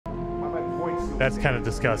That's kind of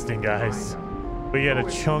disgusting, guys. We had a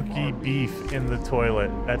chunky beef in the toilet.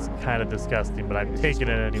 That's kind of disgusting, but I'm taking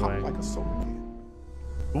it anyway.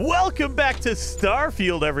 Welcome back to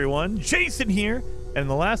Starfield, everyone. Jason here. And in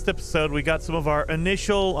the last episode, we got some of our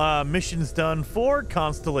initial missions done for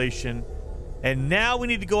Constellation. And now we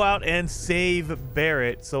need to go out and save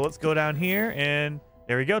Barrett. So let's go down here and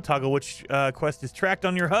there we go. Toggle which quest is tracked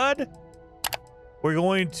on your HUD. We're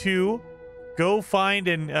going to go find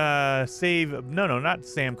and save... No, not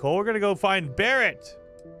Sam Cole. We're going to go find Barrett.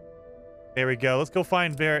 There we go. Let's go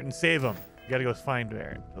find Barrett and save him. We got to go find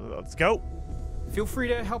Barrett. Let's go. Feel free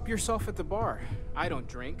to help yourself at the bar. I don't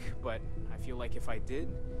drink, but I feel like if I did,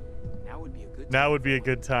 now would be a good time. Now would be a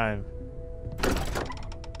good time.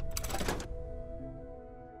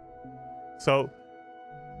 So...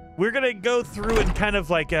 we're gonna go through and kind of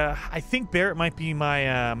like I think Barrett might be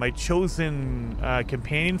my my chosen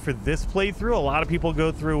companion for this playthrough. A lot of people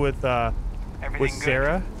go through with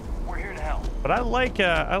Sarah. We're here to help. But I like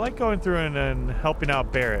going through and helping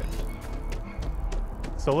out Barrett.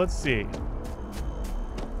 So let's see.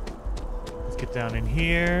 Let's get down in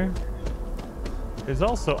here. There's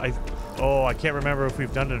also I can't remember if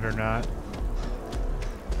we've done it or not.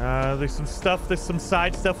 There's some stuff, there's some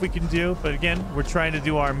side stuff we can do, but again, we're trying to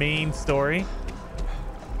do our main story.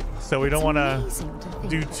 So we don't want to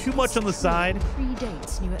do too much on the side.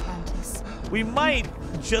 Predates New Atlantis. We might,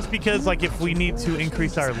 just because like if we need to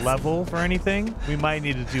increase our level for anything, we might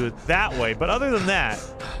need to do it that way. But other than that,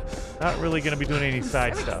 not really going to be doing any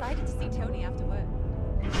side stuff. Excited to see Tony after work.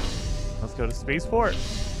 Let's go to Spaceport.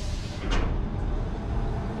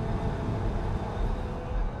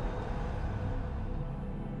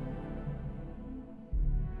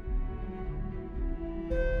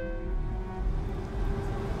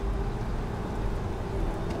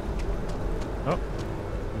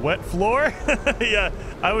 Wet floor? Yeah,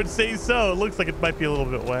 I would say so. It looks like it might be a little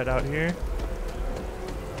bit wet out here.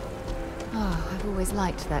 Oh, I've always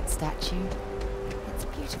liked that statue. It's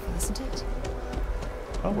beautiful, isn't it?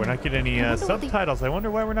 Oh, we're not getting any subtitles. I wonder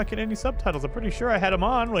why we're not getting any subtitles. I'm pretty sure I had them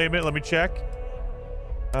on. Wait a minute, let me check.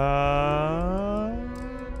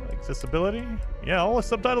 Accessibility? Yeah, all the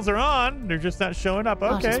subtitles are on. They're just not showing up.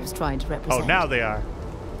 Okay. Artist was trying to represent. Oh, now they are.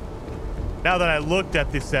 Now that I looked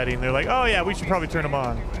at this setting, they're like, oh yeah, we should probably turn them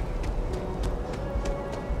on.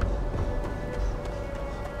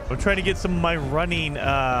 I'm trying to get some of my running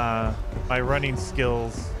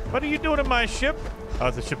skills. What are you doing in my ship? Oh,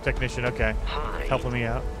 it's a ship technician. Okay. Hi. It's helping me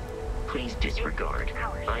out. Please disregard.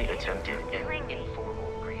 I attempted an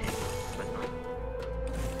informal greeting, but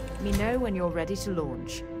Let me know when you're ready to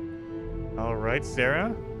launch. All right,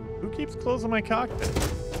 Sarah. Who keeps closing my cockpit?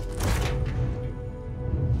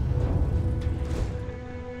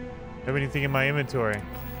 Have anything in my inventory?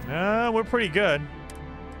 We're pretty good.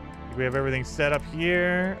 We have everything set up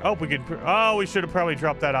here. Oh, we could. Oh, we should have probably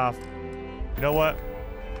dropped that off. You know what?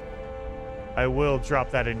 I will drop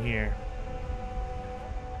that in here.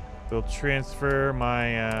 We'll transfer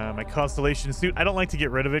my my Constellation suit. I don't like to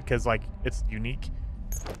get rid of it because like it's unique,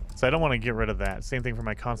 so I don't want to get rid of that. Same thing for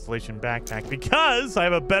my Constellation backpack because I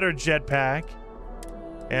have a better jetpack.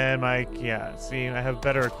 And my see, I have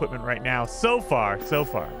better equipment right now. So far. So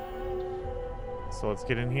let's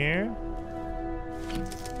get in here.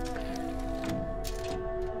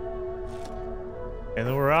 And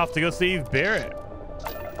then we're off to go save Barrett.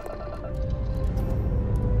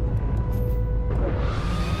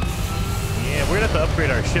 Yeah, we're gonna have to upgrade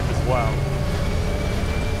our ship as well.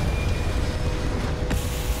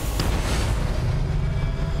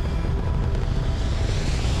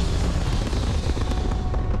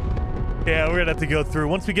 Yeah, we're gonna have to go through.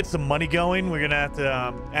 Once we get some money going, we're gonna have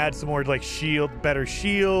to add some more like better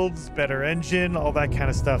shields, better engine, all that kind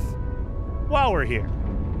of stuff while we're here.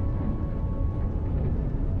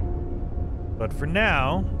 But for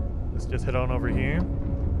now, let's just head on over here.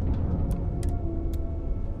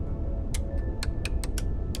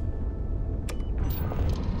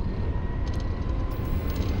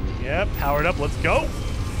 Yep, powered up. Let's go.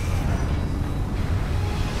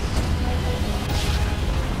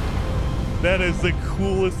 That is the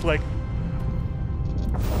coolest, like,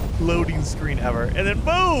 loading screen ever. And then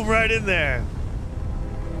boom, right in there.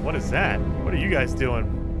 What is that? What are you guys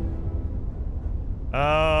doing?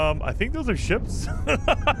 I think those are ships. They're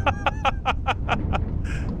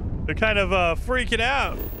kind of freaking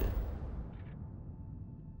out.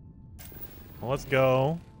 Well, let's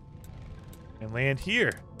go and land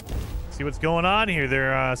here. See what's going on here.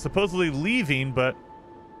 They're supposedly leaving, but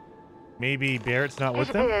maybe Barrett's not with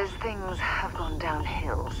them? It appears things have gone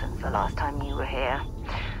downhill since the last time you were here.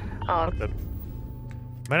 What the?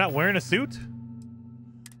 Am I not wearing a suit?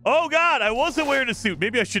 Oh, God, I wasn't wearing a suit.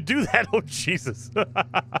 Maybe I should do that. Oh, Jesus.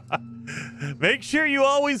 Make sure you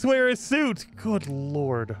always wear a suit. Good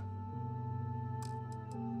Lord.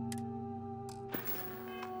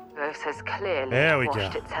 Ghost has clearly There we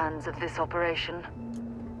washed go. its hands of this operation.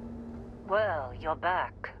 Well, you're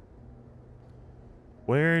back.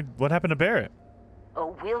 What happened to Barrett?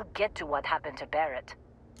 Oh, we'll get to what happened to Barrett.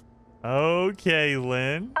 Okay,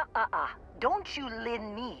 Lynn. Don't you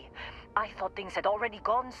Lynn me. I thought things had already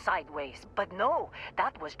gone sideways, but no,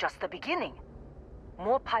 that was just the beginning.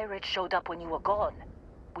 More pirates showed up when you were gone.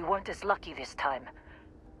 We weren't as lucky this time.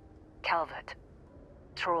 Calvert,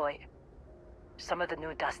 Troy, some of the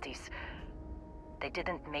new Dusties, they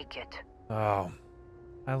didn't make it. Oh,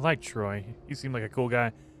 I like Troy. He seemed like a cool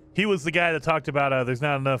guy. He was the guy that talked about there's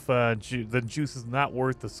not enough, the juice is not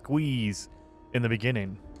worth the squeeze in the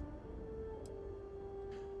beginning.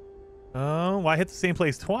 Oh, why hit the same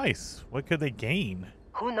place twice? What could they gain?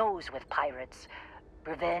 Who knows with pirates?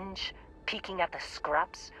 Revenge? Peeking at the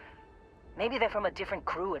scraps? Maybe they're from a different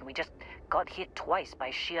crew and we just got hit twice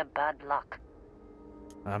by sheer bad luck.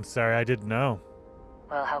 I'm sorry, I didn't know.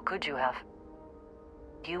 Well, how could you have?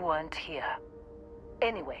 You weren't here.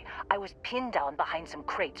 Anyway, I was pinned down behind some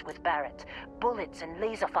crates with Barrett. Bullets and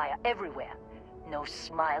laser fire everywhere. No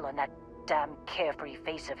smile on that damn carefree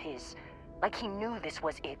face of his. Like he knew this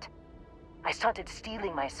was it. I started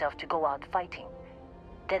steeling myself to go out fighting.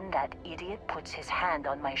 Then that idiot puts his hand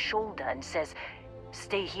on my shoulder and says,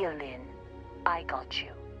 "Stay here, Lynn. I got you."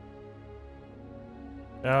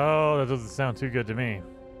 Oh, that doesn't sound too good to me.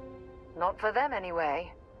 Not for them,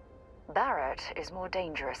 anyway. Barrett is more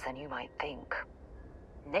dangerous than you might think.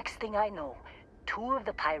 Next thing I know, 2 of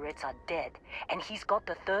the pirates are dead, and he's got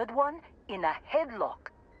the 3rd one in a headlock.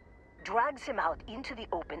 Drags him out into the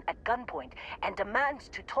open at gunpoint and demands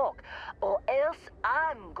to talk, or else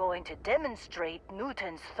I'm going to demonstrate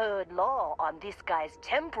Newton's 3rd law on this guy's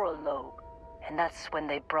temporal lobe. And that's when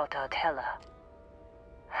they brought out Hela.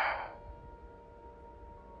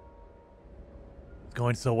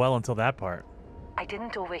 Going so well until that part. I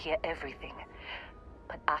didn't overhear everything,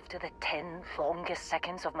 but after the 10 longest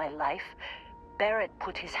seconds of my life, Barrett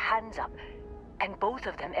put his hands up, and both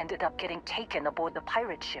of them ended up getting taken aboard the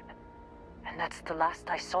pirate ship. And that's the last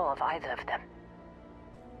I saw of either of them.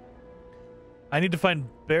 I need to find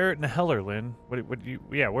Barrett and Heller, Lynn.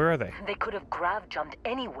 Where are they? They could have grav-jumped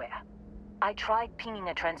anywhere. I tried pinging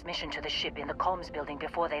a transmission to the ship in the comms building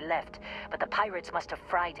before they left, but the pirates must have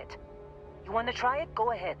fried it. You want to try it?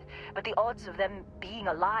 Go ahead. But the odds of them being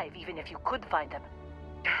alive, even if you could find them...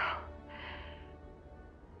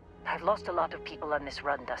 I've lost a lot of people on this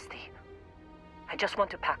run, Dusty. I just want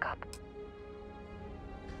to pack up.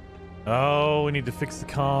 Oh, we need to fix the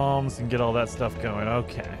comms and get all that stuff going.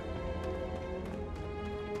 Okay.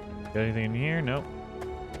 Got anything in here? Nope.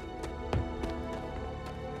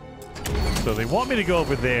 So they want me to go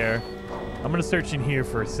over there. I'm going to search in here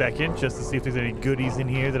for a second just to see if there's any goodies in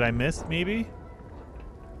here that I missed, maybe.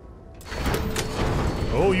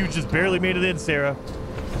 Oh, you just barely made it in, Sarah.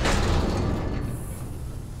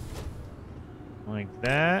 Like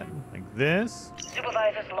that. Like this.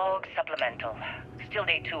 Supervisor's log supplemental. Still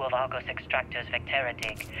day 2 of Argos Extractor's Vectera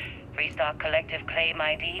dig. Freestar Collective Claim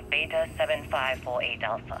ID Beta 7548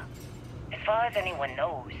 Alpha. As far as anyone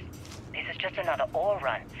knows, this is just another ore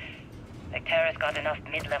run. Vectera's got enough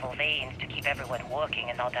mid-level veins to keep everyone working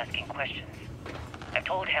and not asking questions. I've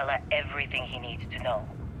told Hela everything he needs to know,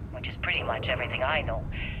 which is pretty much everything I know.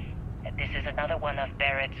 And this is another one of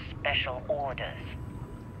Barrett's special orders.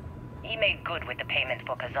 He made good with the payment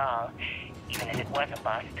for Kazal, even if it was a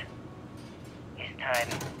bust. This time,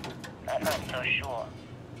 I'm not so sure.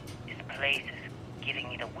 This place is giving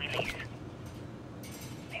me the willies.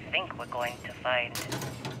 I think we're going to find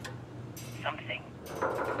something.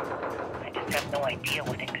 I just have no idea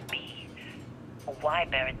what it could be, or why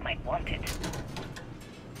Barrett might want it.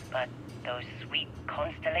 But those sweet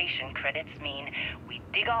constellation credits mean we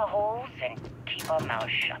dig our holes and keep our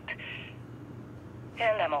mouths shut.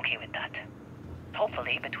 And I'm okay with that.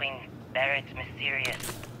 Hopefully, between Barrett's mysterious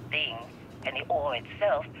thing and the ore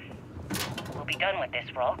itself, we'll be done with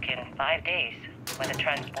this rock in 5 days, when the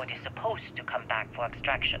transport is supposed to come back for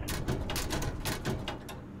extraction.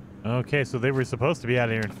 Okay, so they were supposed to be out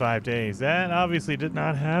of here in 5 days. That obviously did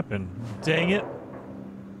not happen. Dang it.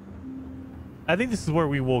 I think this is where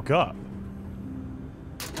we woke up.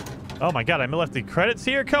 Oh my god, I left the credits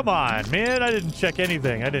here? Come on, man. I didn't check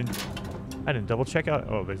anything. I didn't double check out.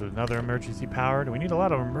 Oh, there's another emergency power. Do we need a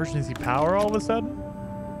lot of emergency power all of a sudden?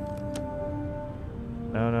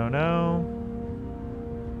 No.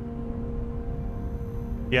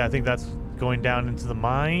 Yeah, I think that's going down into the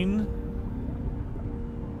mine.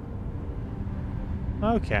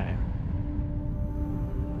 Okay.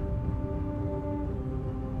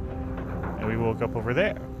 And we woke up over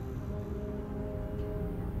there.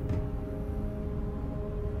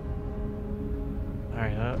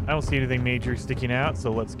 Alright, I don't see anything major sticking out,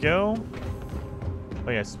 so let's go. Oh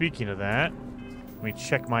yeah, speaking of that, let me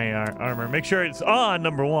check my armor. Make sure it's on,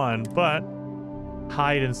 number one, but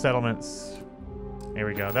hide in settlements. There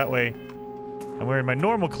we go. That way, I'm wearing my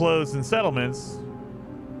normal clothes in settlements.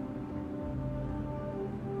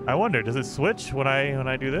 I wonder, does it switch when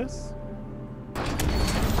I do this?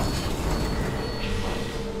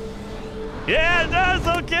 Yeah, it does.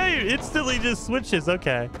 Okay, it instantly just switches.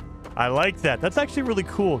 Okay, I like that. That's actually really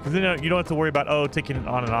cool because then you don't have to worry about taking it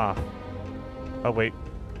on and off. Oh wait,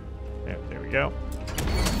 there we go.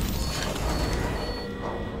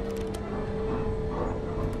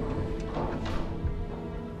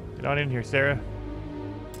 Get on in here, Sarah.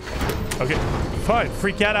 Okay, fine.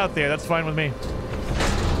 Freak out there. That's fine with me.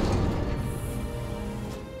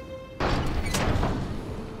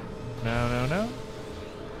 No.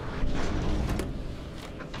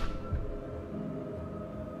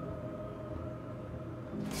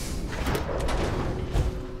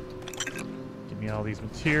 Give me all these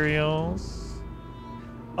materials.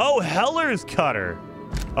 Oh, Heller's cutter.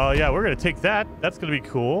 Oh, yeah, we're going to take that. That's going to be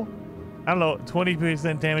cool. I don't know,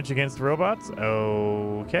 20% damage against robots.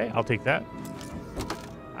 Okay, I'll take that.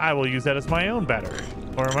 I will use that as my own battery.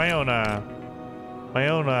 Or my own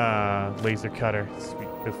laser cutter. Sweet.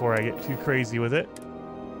 Before I get too crazy with it.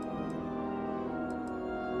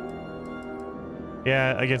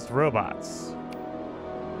 Yeah, against robots.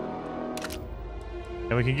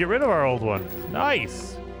 And we can get rid of our old one.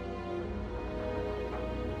 Nice.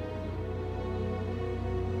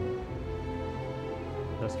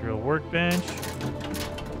 Industrial workbench.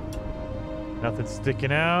 Nothing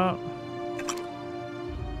sticking out.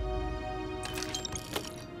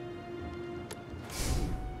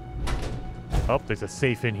 Oh, there's a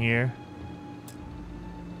safe in here.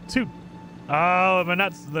 2. Oh, am I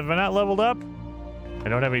not leveled up? I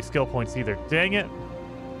don't have any skill points either. Dang it.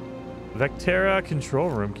 Vectera control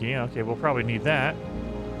room key. Okay, we'll probably need that.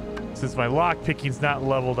 Since my lock picking's not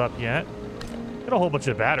leveled up yet. Got a whole bunch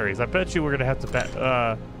of batteries. I bet you we're gonna have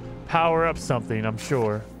to power up something, I'm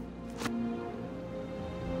sure.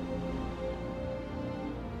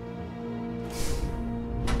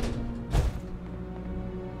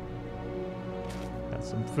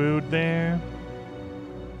 Some food there.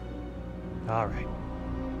 All right.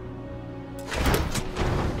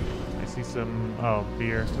 I see some,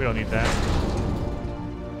 beer. We don't need that.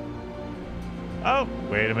 Oh,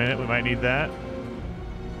 wait a minute. We might need that.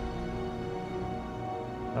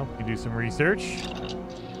 Oh, we can do some research.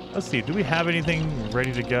 Let's see. Do we have anything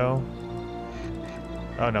ready to go?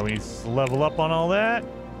 Oh, no. We need to level up on all that.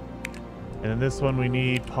 And then this one we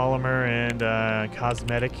need polymer and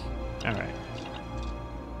cosmetic. All right.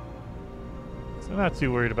 I'm not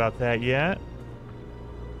too worried about that yet.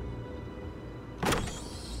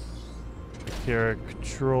 Here,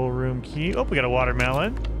 control room key. Oh, we got a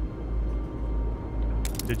watermelon.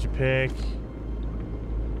 Digipick.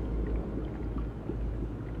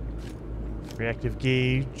 Reactive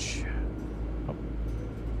gauge. Oh.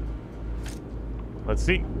 Let's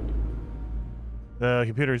see. The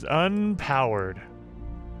computer's unpowered.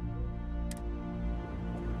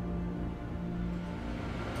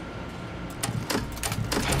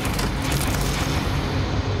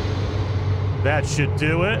 That should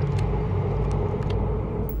do it.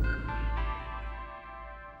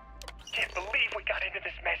 Can't believe we got into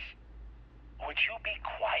this mess. Would you be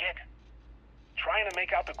quiet? Trying to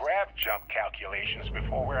make out the grav jump calculations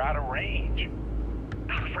before we're out of range.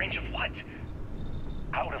 Out of range of what?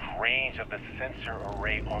 Out of range of the sensor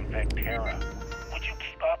array on Vectera. Would you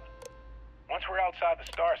keep up? Once we're outside the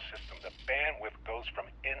star system, the bandwidth goes from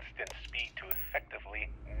instant speed to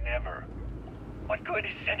effectively never. What good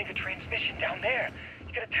is sending a transmission down there?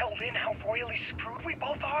 You gonna tell Lynn how royally screwed we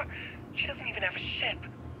both are? She doesn't even have a ship.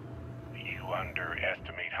 You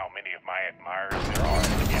underestimate how many of my admirers there are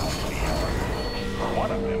in the galaxy, however.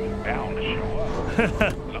 One of them is bound to show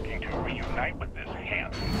up, looking to reunite with this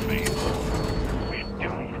handsome face. We're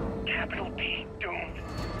doomed. Capital D, doomed.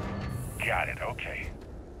 Got it, okay.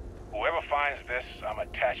 Whoever finds this, I'm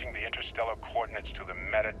attaching the interstellar coordinates to the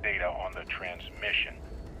metadata on the transmission.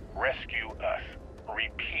 Rescue us.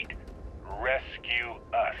 Repeat. Rescue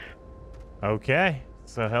us. Okay.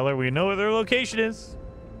 So, Heller, we know where their location is.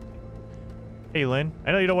 Hey, Lynn.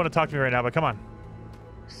 I know you don't want to talk to me right now, but come on.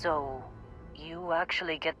 So, you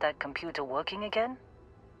actually get that computer working again?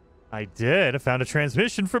 I did. I found a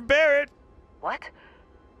transmission from Barrett. What?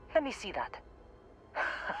 Let me see that.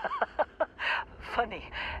 funny.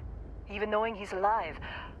 Even knowing he's alive,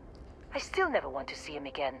 I still never want to see him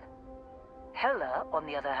again. Hella, on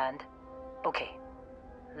the other hand. Okay,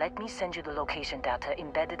 let me send you the location data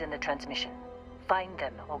embedded in the transmission. Find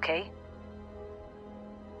them, okay?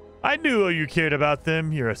 I knew you cared about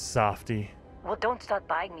them. You're a softie. Well, don't start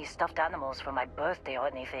buying me stuffed animals for my birthday or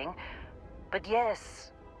anything. But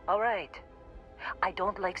yes, all right. I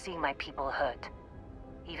don't like seeing my people hurt.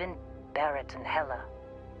 Even Barrett and Hella.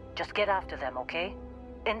 Just get after them, okay?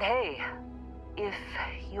 And hey, if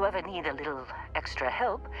you ever need a little extra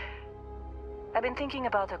help, I've been thinking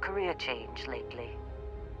about a career change lately.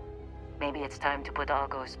 Maybe it's time to put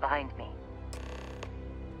Argos behind me.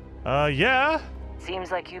 Yeah.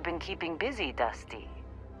 Seems like you've been keeping busy, Dusty.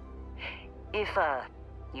 If,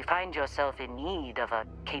 you find yourself in need of a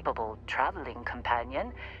capable traveling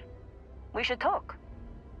companion, we should talk.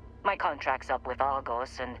 My contract's up with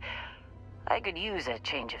Argos, and I could use a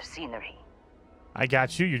change of scenery. I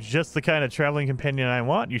got you. You're just the kind of traveling companion I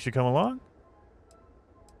want. You should come along.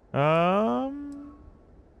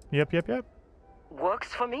 Yep.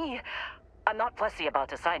 Works for me. I'm not fussy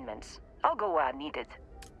about assignments. I'll go where I'm needed.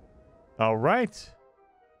 All right.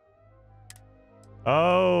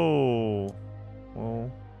 Oh.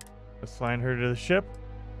 Well, assign her to the ship.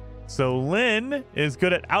 So Lynn is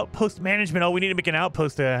good at outpost management. Oh, we need to make an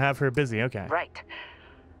outpost to have her busy. Okay. Right.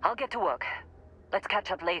 I'll get to work. Let's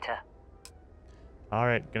catch up later. All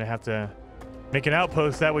right. Gonna have to make an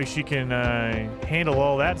outpost. That way she can handle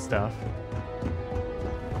all that stuff.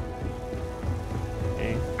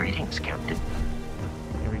 Okay. Greetings, Captain.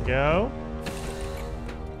 Here we go.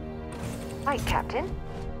 Right, Captain.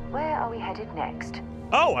 Where are we headed next?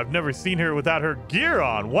 Oh, I've never seen her without her gear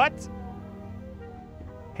on. What?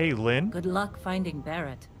 Hey, Lynn. Good luck finding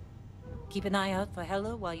Barrett. Keep an eye out for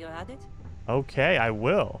Hella while you're at it. Okay, I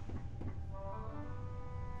will.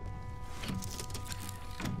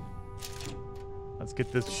 Let's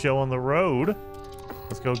get this show on the road.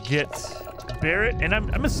 Let's go get Barrett. And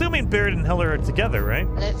I'm assuming Barrett and Hella are together, right?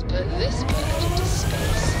 Let's put this bird into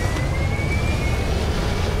space.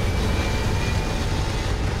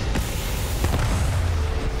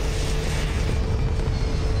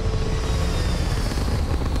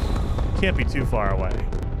 Can't be too far away.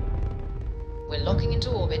 We're locking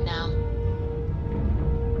into orbit now.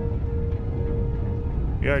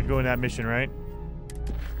 You are going that mission, right?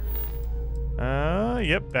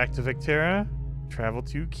 Yep, back to Vectera. Travel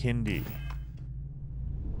to Kindy.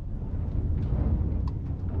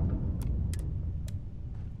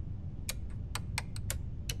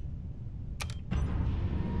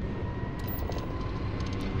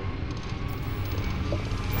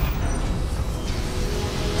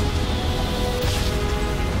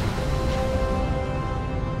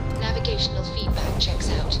 Navigational feedback checks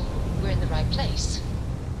out. We're in the right place.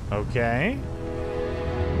 Okay.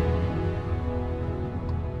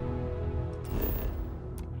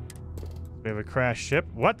 We have a crashed ship.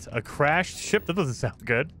 What? A crashed ship? That doesn't sound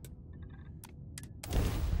good.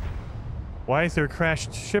 Why is there a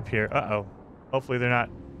crashed ship here? Uh-oh. Hopefully they're not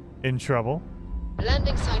in trouble.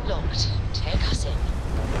 Landing site locked. Take us in.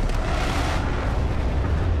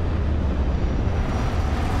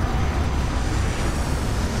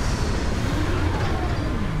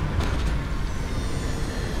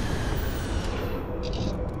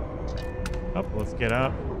 Oh, let's get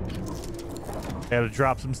up. Gotta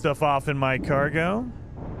drop some stuff off in my cargo.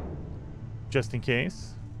 Just in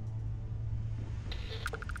case.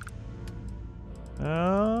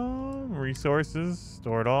 Resources.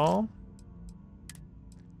 Store it all.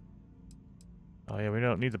 Oh yeah, we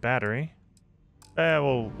don't need the battery.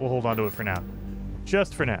 We'll hold on to it for now.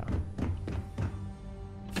 Just for now.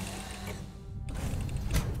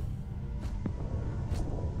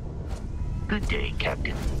 Good day,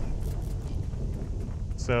 Captain.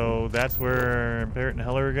 So that's where Barrett and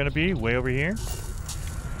Hella are going to be, way over here.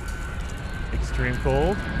 Extreme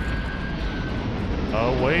cold.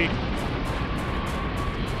 Oh, wait.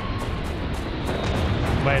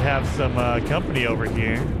 Might have some company over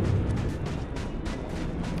here.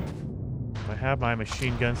 I have my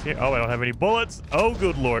machine guns here. Oh, I don't have any bullets. Oh,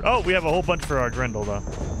 good lord. Oh, we have a whole bunch for our Grendel, though.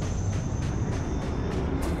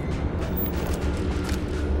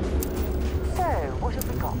 So, what have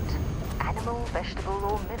we got? Animal, vegetable,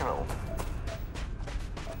 or mineral?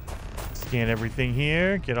 Scan everything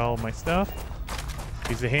here. Get all of my stuff.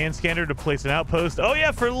 Use the hand scanner to place an outpost. Oh,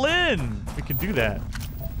 yeah, for Lynn. We can do that.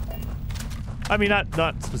 I mean,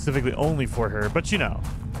 not specifically only for her, but you know.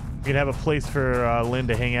 We can have a place for Lynn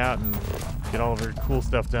to hang out and get all of her cool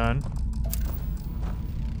stuff done.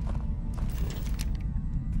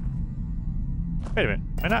 Wait a minute.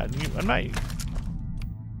 I'm not...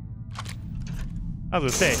 I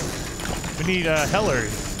was gonna say, we need a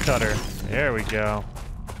Heller's cutter. There we go.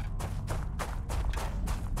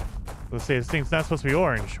 Let's say this thing's not supposed to be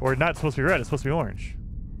orange, or not supposed to be red. It's supposed to be orange.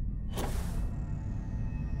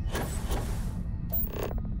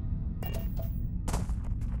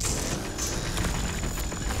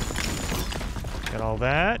 Got all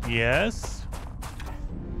that, yes.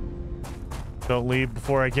 Don't leave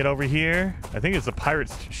before I get over here. I think it's a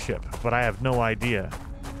pirate's ship, but I have no idea.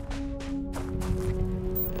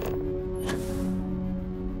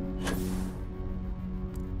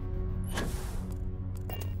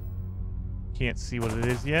 Can't see what it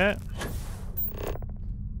is yet.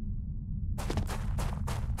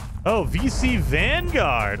 Oh, VC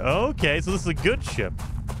Vanguard. Okay, so this is a good ship.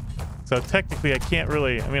 So technically I can't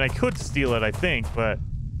really, I mean, I could steal it, I think, but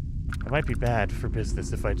it might be bad for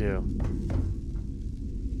business if I do.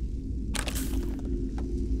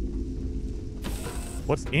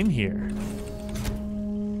 What's in here?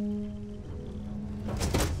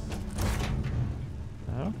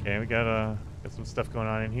 Okay, we got some stuff going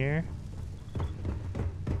on in here.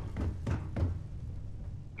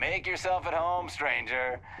 Make yourself at home,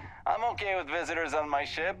 stranger. I'm okay with visitors on my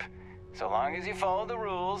ship, so long as you follow the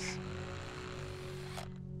rules.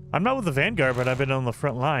 I'm not with the Vanguard, but I've been on the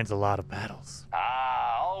front lines a lot of battles.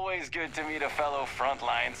 Ah, always good to meet a fellow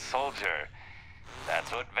frontline soldier.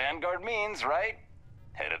 That's what Vanguard means, right?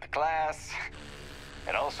 Head of the class.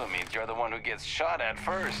 It also means you're the one who gets shot at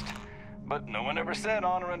first. But no one ever said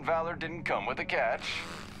honor and valor didn't come with a catch.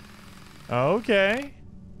 Okay.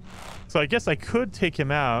 So I guess I could take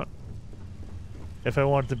him out if I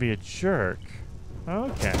wanted to be a jerk.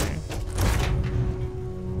 Okay.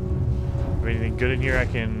 Anything good in here I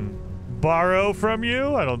can borrow from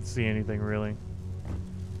you? I don't see anything really.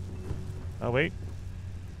 Oh, wait.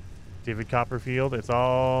 David Copperfield. It's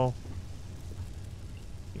all...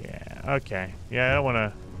 Yeah, okay. Yeah, I don't want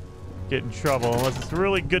to get in trouble unless it's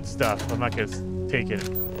really good stuff. I'm not going to take it.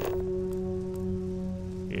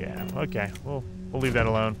 Yeah, okay. We'll leave that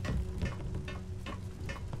alone.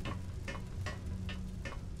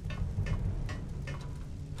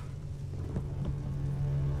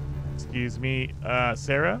 Excuse me,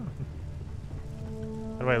 Sarah?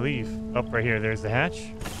 How do I leave? Oh, right here. There's the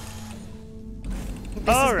hatch.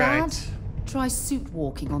 All right. Bad? Try suit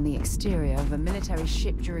walking on the exterior of a military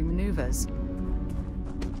ship during maneuvers.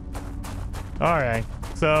 All right.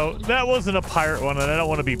 So that wasn't a pirate one, and I don't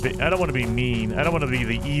want to be. I don't want to be mean. I don't want to be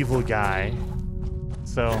the evil guy.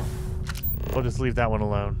 So we'll just leave that one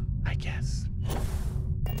alone, I guess.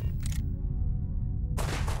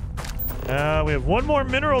 We have one more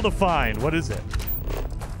mineral to find. What is it?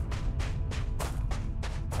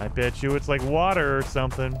 I bet you it's like water or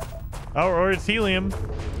something. Oh, or it's helium.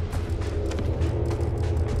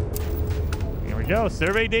 Here we go.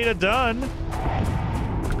 Survey data done.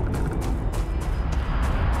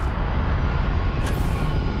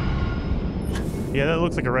 Yeah, that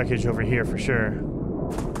looks like a wreckage over here for sure.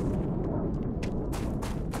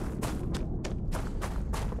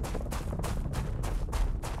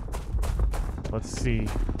 Let's see.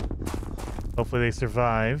 Hopefully they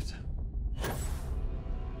survived.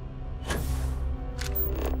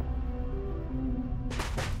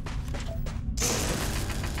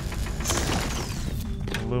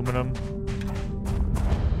 Aluminum.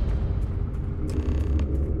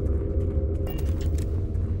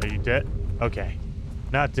 Are you dead? Okay.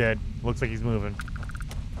 Not dead. Looks like he's moving.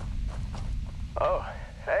 Oh,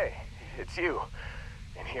 hey, it's you.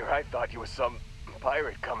 And here I thought you were some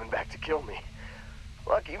pirate coming back to kill me.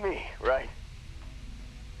 Lucky me, right?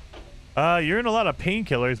 You're in a lot of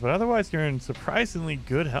painkillers, but otherwise you're in surprisingly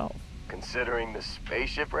good health. Considering the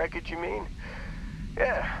spaceship wreckage, you mean?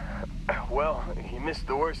 Yeah. Well, you missed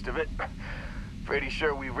the worst of it. Pretty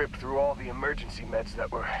sure we ripped through all the emergency meds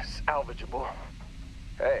that were salvageable.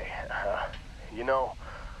 Hey, you know,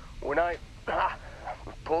 when I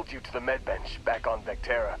pulled you to the med bench back on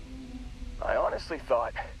Vectera, I honestly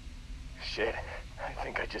thought, shit, I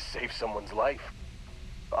think I just saved someone's life.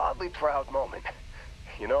 Oddly proud moment,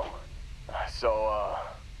 you know? So,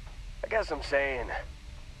 I guess I'm saying,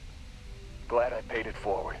 glad I paid it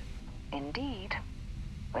forward. Indeed.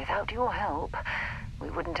 Without your help, we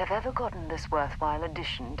wouldn't have ever gotten this worthwhile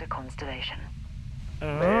addition to Constellation.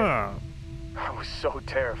 Man, I was so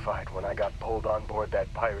terrified when I got pulled on board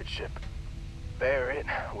that pirate ship. Barrett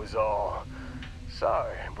was all,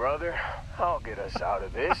 sorry, brother, I'll get us out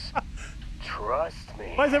of this. Trust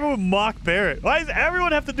me. Why does everyone mock Barrett? Why does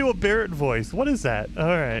everyone have to do a Barrett voice? What is that? All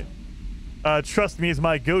right. Trust me is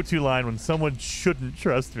my go-to line when someone shouldn't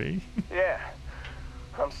trust me. Yeah,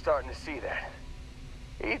 I'm starting to see that.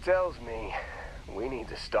 He tells me we need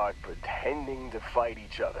to start pretending to fight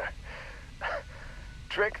each other.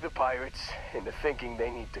 Trick the pirates into thinking they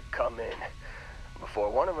need to come in before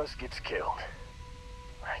one of us gets killed.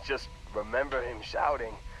 I just remember him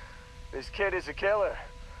shouting, "This kid is a killer.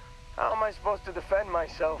 How am I supposed to defend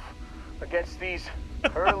myself against these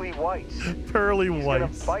pearly whites?" Pearly He's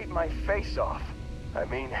whites. gonna bite my face off. I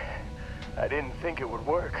mean, I didn't think it would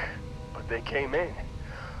work, but they came in.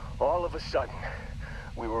 All of a sudden,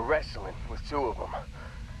 we were wrestling with two of them.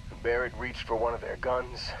 Barrett reached for one of their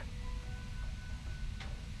guns.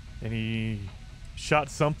 And he shot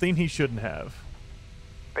something he shouldn't have.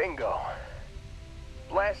 Bingo.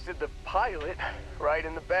 Blasted the pilot right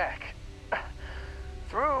in the back.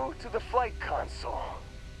 Through to the flight console.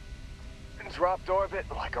 And dropped orbit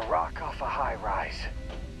like a rock off a high rise.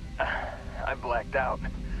 I blacked out.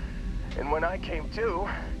 And when I came to,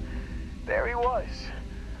 there he was,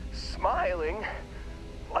 smiling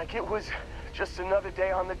like it was just another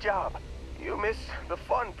day on the job. You missed the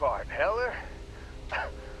fun part, Heller.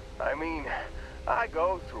 I mean, I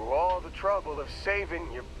go through all the trouble of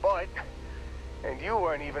saving your butt, and you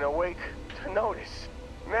weren't even awake to notice.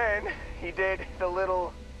 Then he did the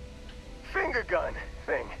little finger gun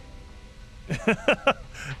thing.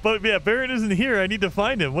 But yeah, Barrett isn't here. I need to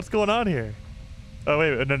find him. What's going on here? Oh,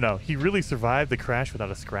 wait, no. He really survived the crash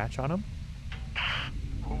without a scratch on him?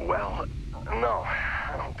 Well, no,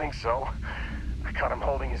 I don't think so. I caught him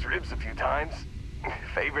holding his ribs a few times.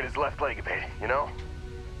 Favored his left leg a bit, you know?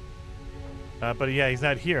 But yeah, he's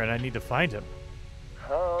not here, and I need to find him.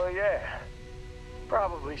 Oh, yeah.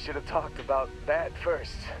 Probably should have talked about that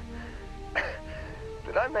first.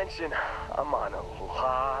 Did I mention I'm on a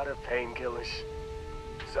lot of painkillers?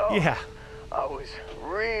 So, yeah. I was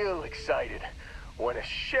real excited when a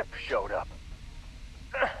ship showed up.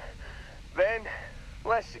 Then,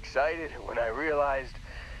 less excited when I realized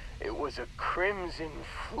it was a Crimson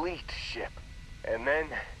Fleet ship. And then,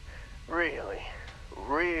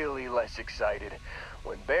 really less excited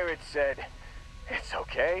when Barrett said, "It's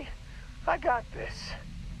okay, I got this."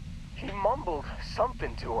 He mumbled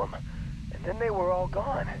something to him, and then they were all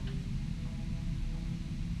gone.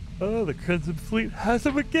 Oh, the Crimson Fleet has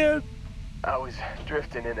him again. I was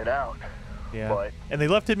drifting in and out. Yeah. But and they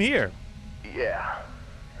left him here. yeah,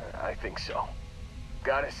 I think so.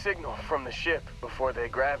 Got a signal from the ship before they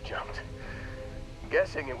grav jumped.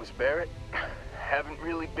 Guessing it was Barrett. Haven't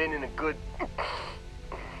really been in a good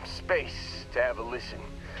space to have a listen.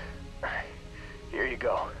 Here you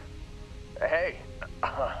go. Hey,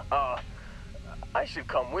 I should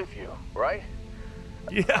come with you, right?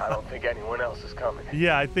 Yeah. I don't think anyone else is coming.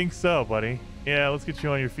 Yeah, I think so, buddy. Yeah, let's get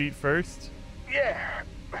you on your feet first. Yeah,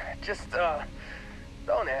 just,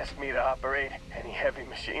 don't ask me to operate any heavy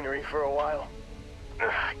machinery for a while.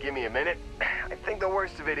 Give me a minute. I think the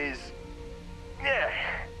worst of it is, yeah,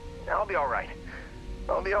 I'll be all right.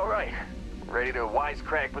 I'll be all right. Ready to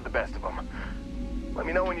wisecrack with the best of them. Let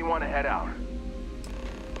me know when you want to head out.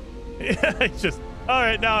 Yeah, it's just, all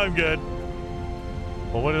right, now I'm good.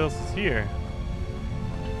 Well, what else is here?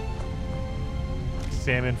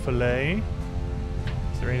 Salmon fillet.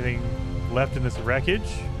 Is there anything left in this wreckage?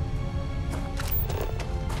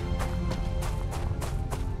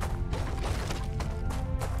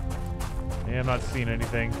 Yeah, I'm not seeing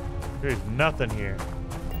anything. There's nothing here.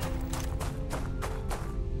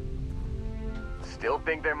 Still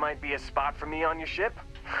think there might be a spot for me on your ship?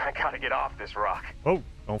 I gotta get off this rock. Oh,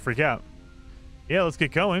 don't freak out. Yeah, let's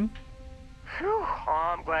get going. Phew, oh,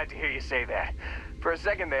 I'm glad to hear you say that. For a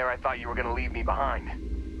second there, I thought you were gonna leave me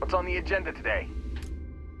behind. What's on the agenda today?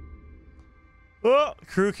 Oh,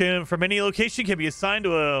 crew from any location can be assigned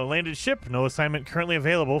to a landed ship. No assignment currently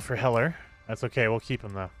available for Heller. That's okay, we'll keep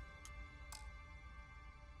him though.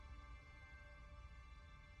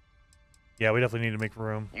 Yeah, we definitely need to make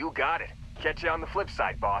room. You got it. Catch you on the flip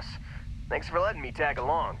side, boss. Thanks for letting me tag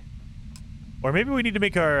along. Or maybe we need to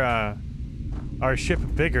make our ship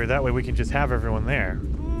bigger. That way we can just have everyone there.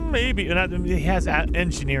 Maybe. It has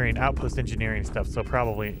engineering, outpost engineering stuff, so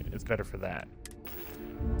probably it's better for that.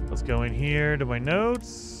 Let's go in here to my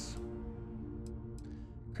notes.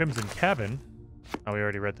 Crimson Cabin. Oh, we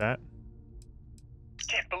already read that.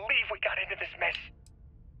 Can't believe we got into this mess.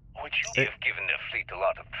 Would you have given the fleet a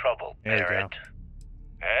lot of trouble, Barrett?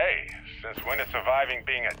 Hey, since when is surviving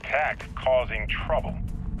being attacked causing trouble?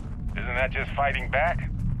 Isn't that just fighting back?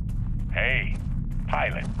 Hey,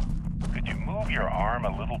 pilot, could you move your arm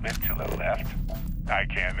a little bit to the left? I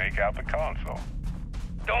can't make out the console.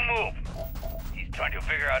 Don't move. He's trying to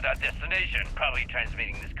figure out our destination. Probably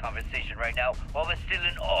transmitting this conversation right now while we're still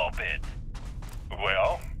in orbit.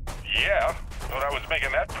 Well, yeah. Thought I was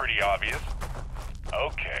making that pretty obvious.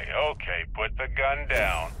 Okay, put the gun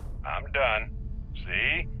down. I'm done.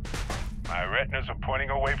 See? My retinas are pointing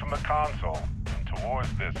away from the console and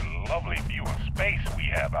towards this lovely view of space we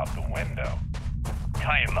have out the window.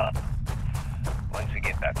 Tie him up. Once we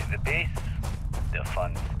get back to the base, the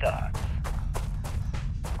fun starts.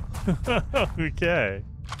 Okay.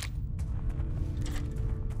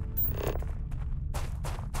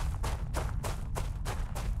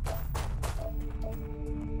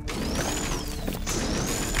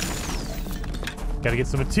 Gotta get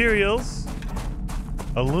some materials.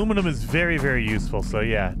 Aluminum is very, very useful, so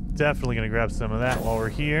yeah, definitely gonna grab some of that while we're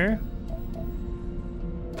here.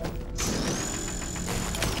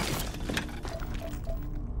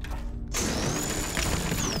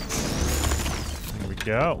 There we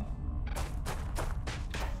go.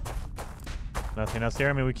 Nothing else here.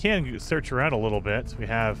 I mean, we can search around a little bit. We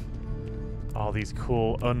have all these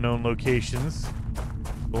cool unknown locations.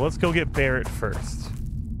 But let's go get Barrett first.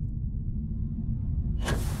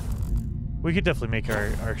 We could definitely make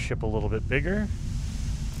our ship a little bit bigger.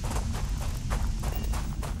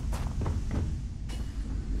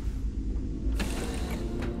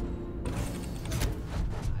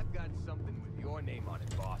 I've got something with your name on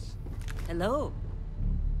it, boss. Hello.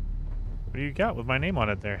 What do you got with my name on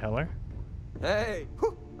it there, Heller? Hey,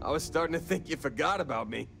 whew, I was starting to think you forgot about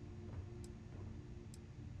me.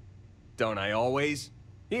 Don't I always?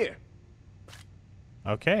 Here.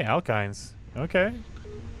 Okay, alkynes. Okay.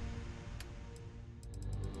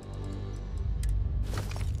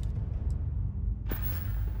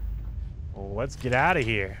 Well, let's get out of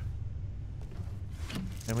here.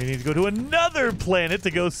 And we need to go to another planet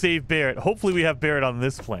to go save Barrett. Hopefully we have Barrett on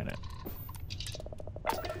this planet.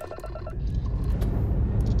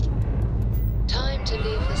 Time to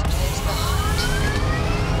leave this place behind.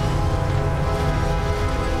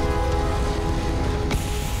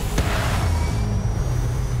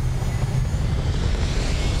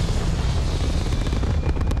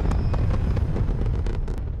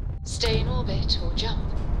 Stay in orbit or jump.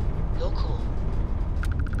 Your call.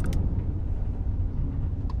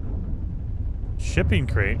 Shipping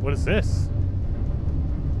crate? What is this?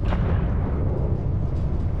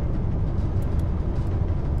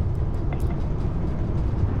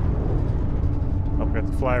 Oh, we have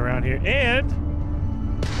to fly around here. And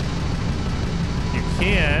you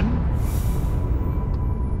can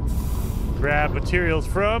grab materials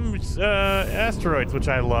from asteroids, which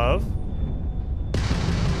I love.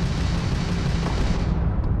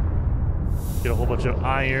 Get a whole bunch of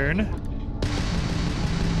iron.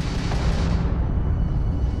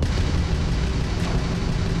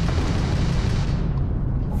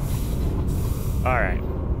 All right.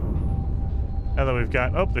 Now that we've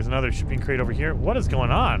got... Oh, there's another shipping crate over here. What is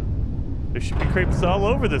going on? There's shipping crates all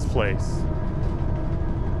over this place.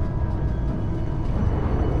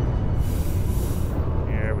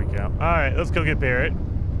 Here we go. All right, let's go get Barrett.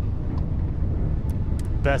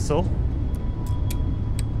 Vessel.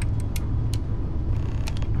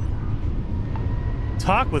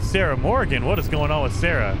 Talk with Sarah Morgan. What is going on with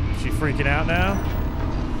Sarah? Is she freaking out now?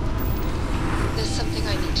 There's something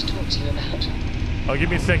I need to talk to you about. Oh, give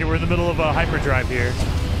me a second. We're in the middle of a hyperdrive here.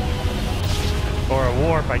 Or a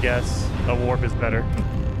warp, I guess. A warp is better.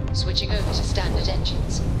 Switching over to standard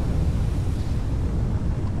engines.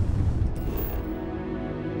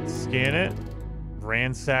 Scan it.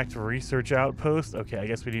 Ransacked research outpost. Okay, I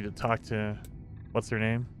guess we need to talk to... What's her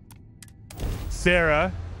name?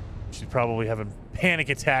 Sarah. She's probably having panic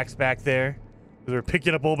attacks back there. They're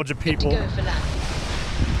picking up a whole bunch of people. Good to go for landing.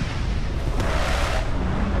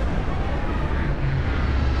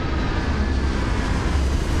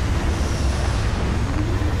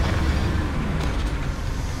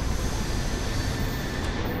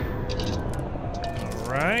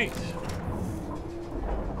 All right.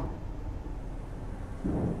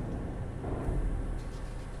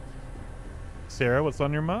 Sarah, what's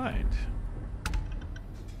on your mind?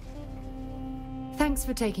 Thanks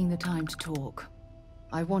for taking the time to talk.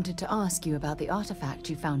 I wanted to ask you about the artifact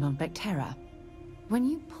you found on Vectera. When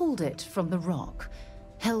you pulled it from the rock,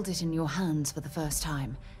 held it in your hands for the first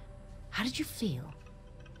time, how did you feel?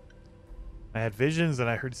 I had visions and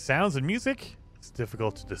I heard sounds and music. It's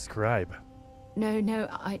difficult to describe. No,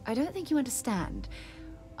 I don't think you understand.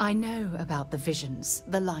 I know about the visions,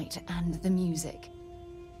 the light, and the music.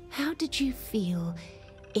 How did you feel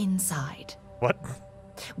inside? What?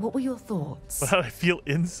 What were your thoughts? How did I feel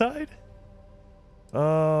inside?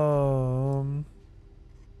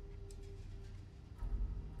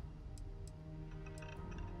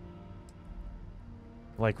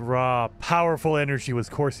 Like raw, powerful energy was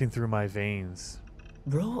coursing through my veins.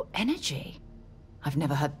 Raw energy? I've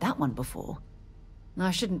never heard that one before.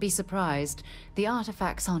 I shouldn't be surprised. The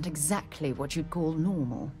artifacts aren't exactly what you'd call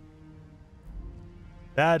normal.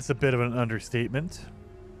 That's a bit of an understatement.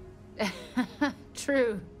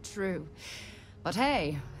 True. But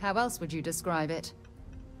hey, how else would you describe it?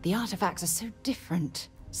 The artifacts are so different,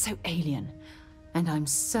 so alien. And I'm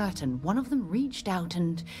certain one of them reached out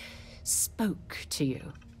and spoke to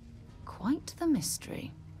you. Quite the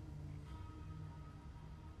mystery.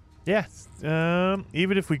 Yes.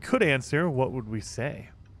 Even if we could answer, what would we say?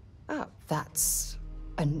 Oh, that's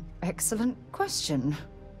an excellent question.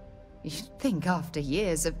 You'd think after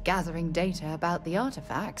years of gathering data about the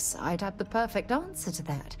artifacts, I'd have the perfect answer to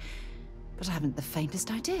that. But I haven't the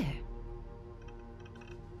faintest idea.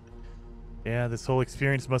 Yeah, this whole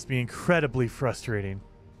experience must be incredibly frustrating.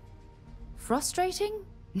 Frustrating?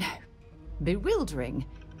 No. Bewildering?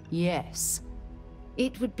 Yes.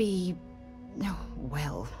 It would be, oh,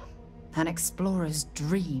 well, an explorer's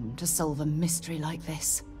dream to solve a mystery like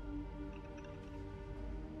this.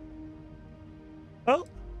 Well,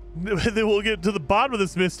 then we'll get to the bottom of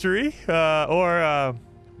this mystery.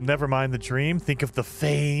 Never mind the dream. Think of the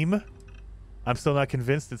fame. I'm still not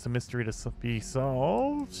convinced it's a mystery to be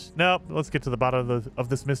solved. Nope, let's get to the bottom of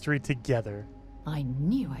this mystery together. I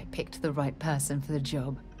knew I picked the right person for the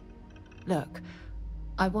job. Look,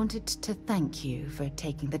 I wanted to thank you for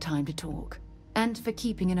taking the time to talk, and for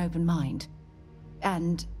keeping an open mind.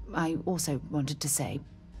 And I also wanted to say,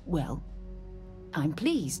 well, I'm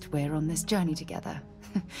pleased we're on this journey together.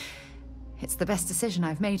 It's the best decision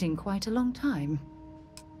I've made in quite a long time.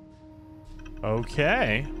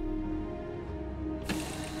 Okay.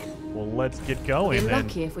 Well, let's get going. We're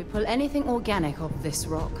lucky if we pull anything organic off this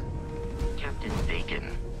rock. Captain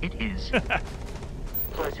Bacon, it is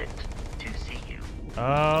pleasant to see you.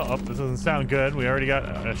 Oh, this doesn't sound good. We already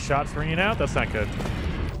got shots ringing out. That's not good.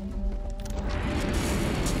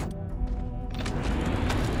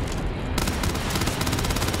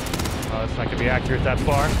 Oh, it's not gonna be accurate that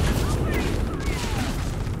far.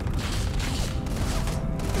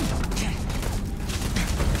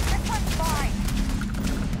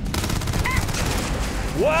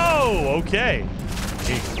 Whoa! Okay.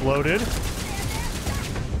 He exploded.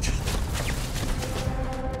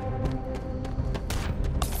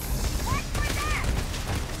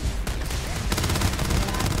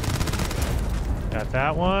 Got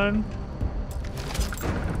that one.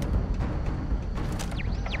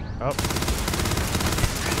 Oh.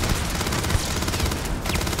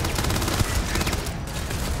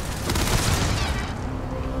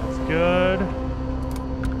 That's good.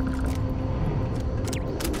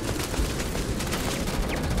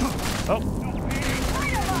 Oh.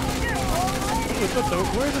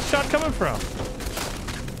 Where's the shot coming from?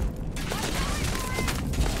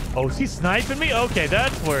 Oh, is he sniping me? Okay,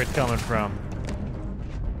 that's where it's coming from.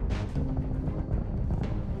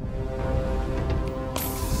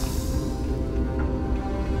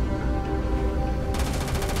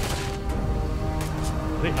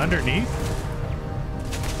 Are they underneath?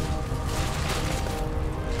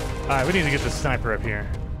 Alright, we need to get the sniper up here.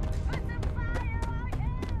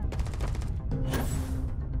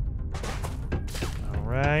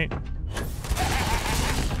 Alright.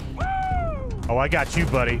 Oh, I got you,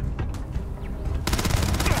 buddy.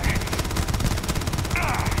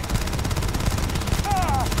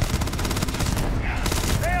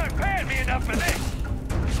 They aren't paying me enough for this.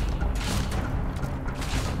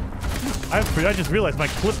 I just realized my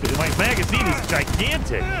magazine is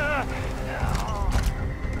gigantic.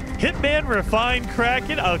 Hitman Refined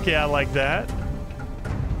Kraken. Okay, I like that.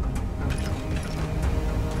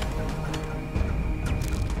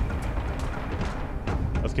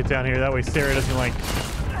 Let's get down here. That way Sarah doesn't, like,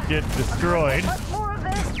 get destroyed. What more of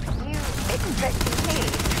this? You expecting me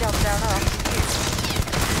to jump down after you?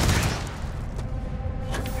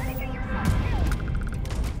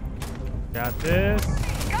 Got this.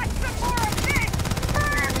 Got some more of this!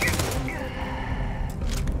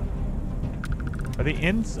 Are they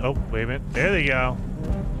in? Oh, wait a minute. There they go.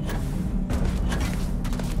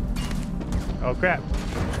 Oh, crap.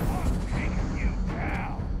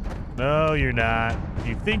 No, you're not.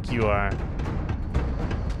 You think you are.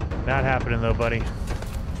 Not happening, though, buddy.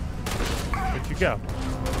 Where'd you go?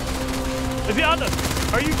 Is he on the...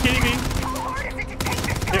 Are you kidding me?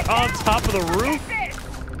 They're on top of the roof?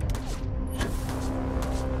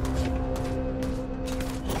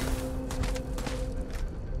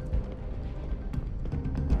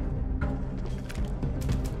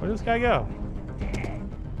 Where'd this guy go?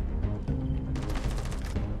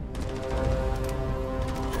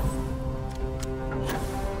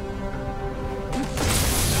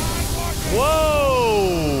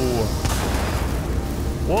 Whoa!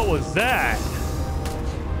 What was that?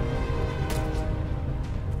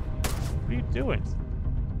 doing?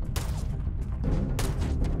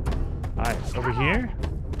 Alright, over here.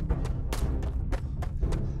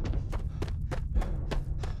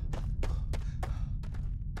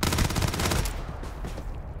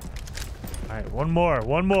 Alright, one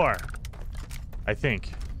more. I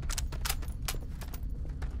think.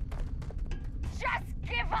 Just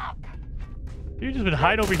give up! You just been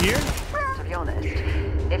hiding over here? To be honest,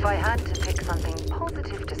 if I had to pick something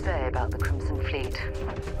positive to say about the Crimson Fleet,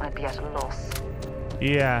 I'd be at a loss.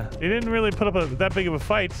 Yeah, they didn't really put up that big of a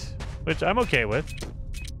fight, which I'm okay with.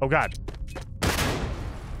 Oh god.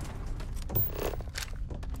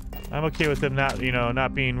 I'm okay with them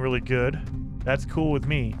not being really good. That's cool with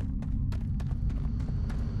me.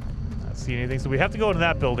 Not seeing anything, so we have to go into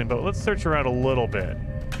that building, but let's search around a little bit.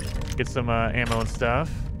 Get some ammo and stuff.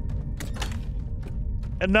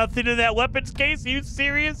 And nothing in that weapons case? Are you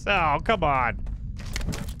serious? Oh, come on.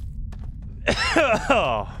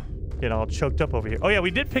 Oh, get all choked up over here. Oh yeah,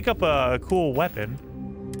 we did pick up a cool weapon.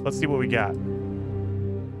 Let's see what we got.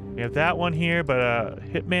 We have that one here, but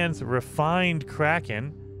Hitman's Refined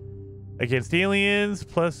Kraken against aliens,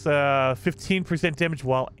 plus 15% damage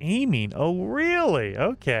while aiming. Oh, really?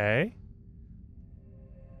 Okay.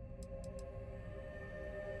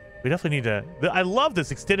 We definitely need to... I love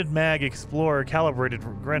this extended mag explorer calibrated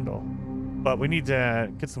Grendel, but we need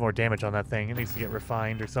to get some more damage on that thing. It needs to get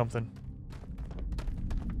refined or something.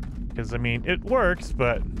 Because, I mean, it works,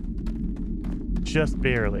 but just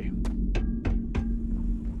barely.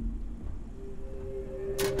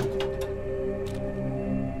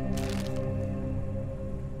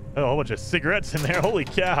 Oh, a whole bunch of cigarettes in there. Holy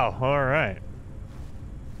cow. All right.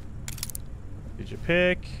 Did you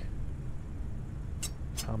pick?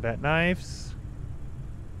 Combat knives.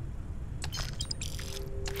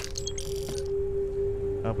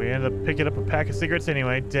 Oh, we ended up picking up a pack of cigarettes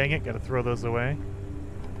anyway. Dang it, gotta throw those away.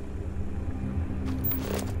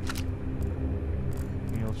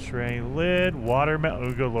 Meal tray lid, watermelon.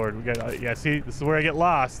 Oh, good lord, we got. Yeah, see, this is where I get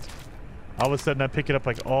lost. All of a sudden, I'm picking up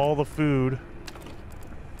like all the food.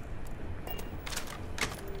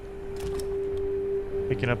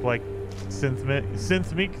 Picking up like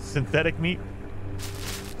synthetic meat.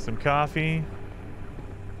 Some coffee.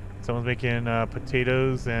 Someone's making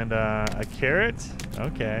potatoes and a carrot.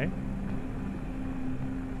 Okay.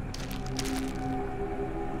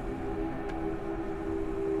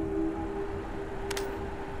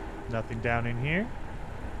 Nothing down in here.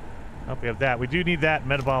 Oh, we have that. We do need that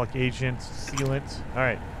metabolic agent, sealant. All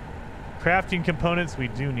right. Crafting components we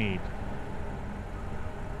do need.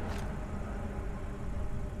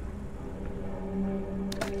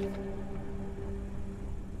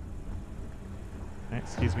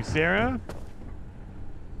 Excuse me, Sarah.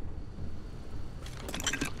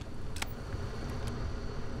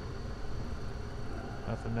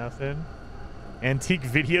 Nothing. Antique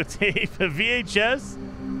videotape.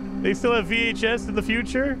 VHS? They still have VHS in the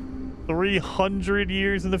future? 300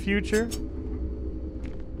 years in the future?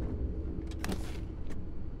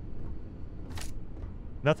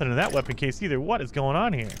 Nothing in that weapon case either. What is going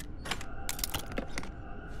on here?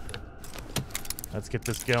 Let's get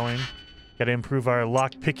this going. Gotta improve our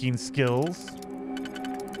lock-picking skills.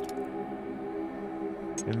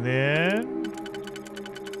 And then...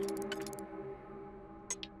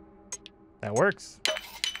 that works.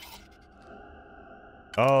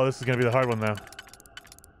 Oh, this is gonna be the hard one, though.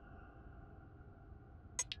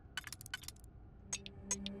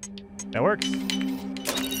 That works.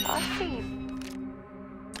 I see.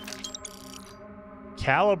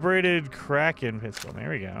 Calibrated Kraken pistol. There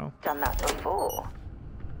we go. Done that before.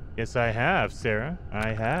 Yes, I have, Sarah. I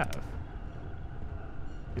have.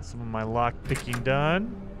 Get some of my lock picking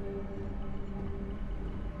done.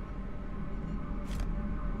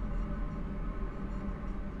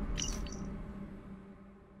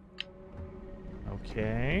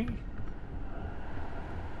 Okay.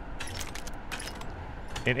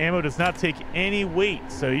 And ammo does not take any weight,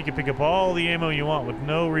 so you can pick up all the ammo you want with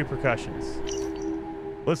no repercussions.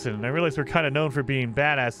 Listen, I realize we're kind of known for being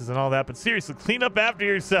badasses and all that, but seriously, clean up after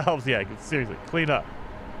yourselves. Yeah, seriously, clean up.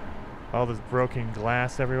 All this broken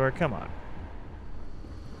glass everywhere. Come on.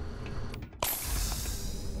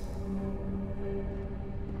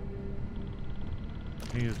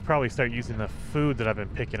 I need to probably start using the food that I've been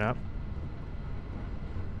picking up.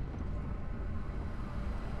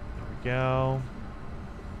 There we go.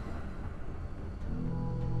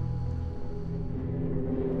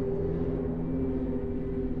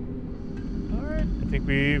 I think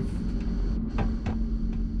we've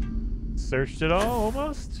searched it all,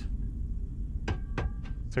 almost.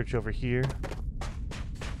 Search over here.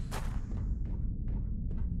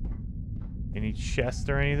 Any chest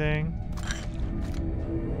or anything?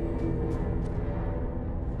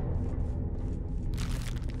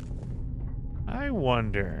 I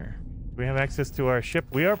wonder, do we have access to our ship?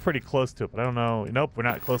 We are pretty close to it, but I don't know. Nope, we're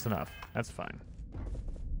not close enough. That's fine.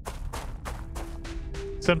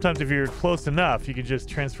 Sometimes if you're close enough, you can just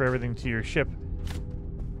transfer everything to your ship,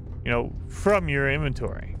 you know, from your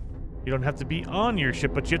inventory. You don't have to be on your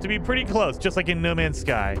ship, but you have to be pretty close, just like in No Man's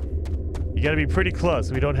Sky. You gotta be pretty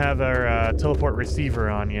close. We don't have our teleport receiver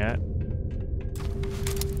on yet.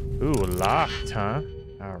 Ooh, locked, huh?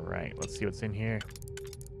 All right, let's see what's in here.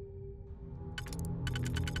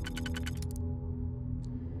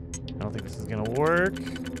 I don't think this is gonna work.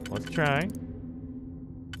 Let's try.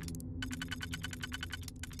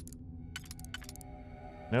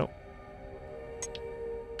 Nope.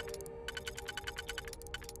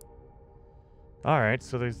 All right,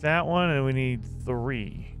 so there's that one, and we need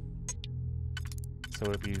 3. So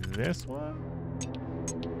it'd be this one.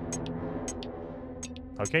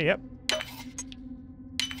 Okay, yep.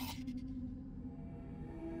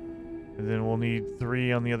 And then we'll need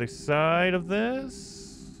 3 on the other side of this.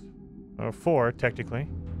 Or 4, technically.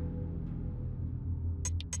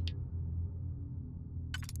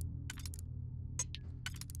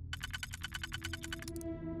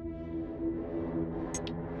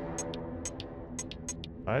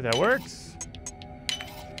 All right, that works.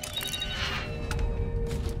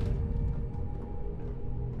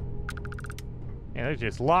 Yeah, there's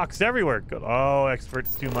just locks everywhere. Good. Oh,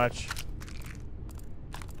 expert's too much.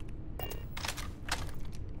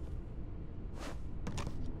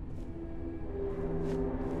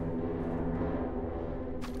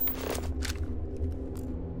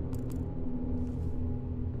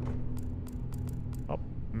 Oh,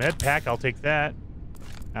 med pack, I'll take that.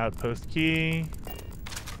 Outpost key.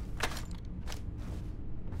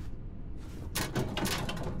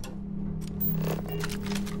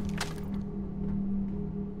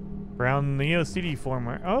 Brown Neo City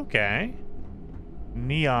firmware. Okay.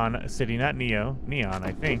 Neon City, not Neo. Neon,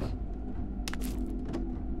 I think.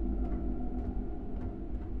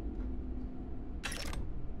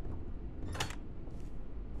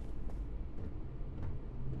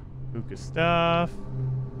 Hookah stuff.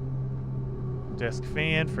 Desk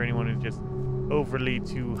fan for anyone who's just overly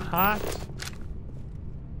too hot.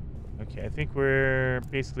 Okay, I think we're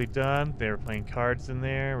basically done. They were playing cards in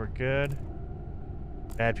there. We're good.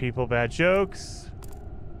 Bad people, bad jokes.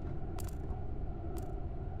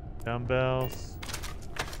 Dumbbells.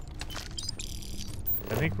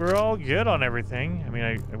 I think we're all good on everything. I mean,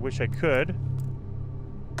 I wish I could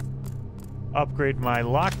upgrade my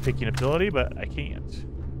lock-picking ability, but I can't.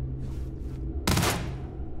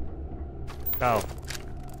 Oh.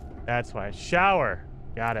 That's why. Shower.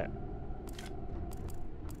 Got it.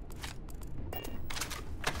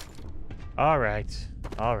 All right.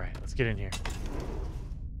 All right. Let's get in here.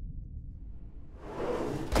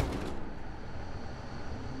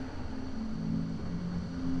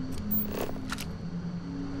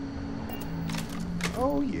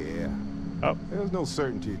 Oh, yeah. Oh. There's no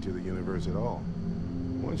certainty to the universe at all.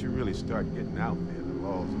 Once you really start getting out there, the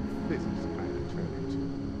laws of physics kind of turn into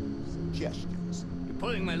suggestions. You're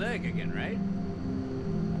pulling my leg again, right?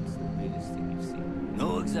 That's the latest thing you've seen.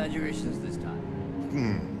 No exaggerations this time.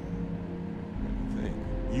 Think.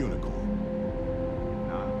 Unicorn.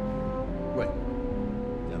 Nah. What?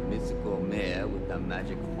 The mythical mare with the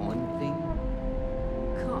magic horn thing?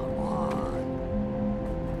 Come on.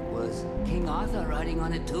 Was King Arthur riding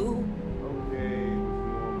on it too? Okay, it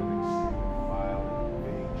was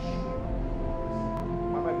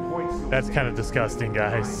more of an extreme That's kind of disgusting,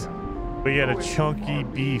 guys. We had a chunky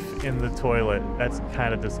beef in the toilet. That's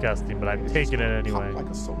kind of disgusting, but I'm taking it anyway. Like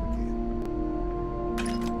a soda can.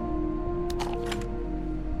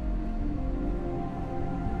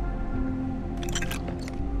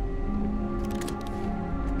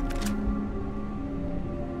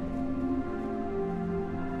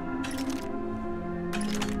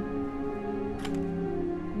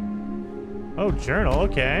 Oh, journal,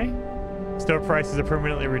 okay. Store prices are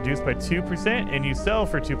permanently reduced by 2%, and you sell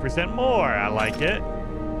for 2% more. I like it.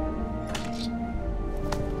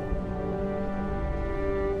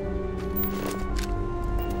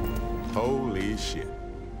 Holy shit.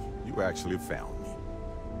 You actually found me.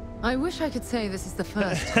 I wish I could say this is the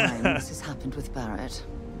first time this has happened with Barrett.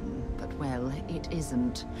 But, well, it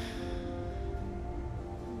isn't.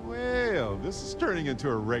 Well, this is turning into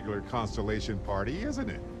a regular Constellation party, isn't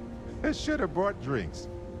it? I should have brought drinks.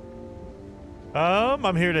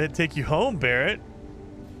 I'm here to take you home, Barrett.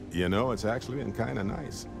 You know, it's actually been kind of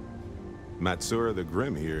nice. Matsura the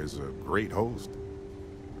Grim here is a great host.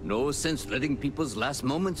 No sense letting people's last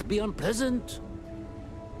moments be unpleasant.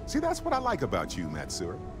 See, that's what I like about you,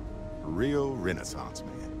 Matsura. Real Renaissance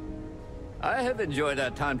man. I have enjoyed our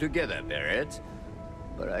time together, Barrett.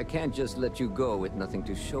 But I can't just let you go with nothing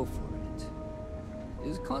to show for it.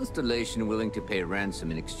 Is Constellation willing to pay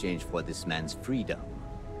ransom in exchange for this man's freedom?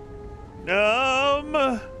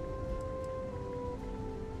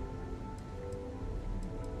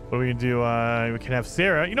 What we can do, we can have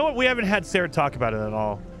Sarah. You know what? We haven't had Sarah talk about it at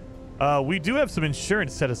all. We do have some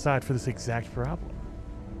insurance set aside for this exact problem.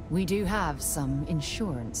 We do have some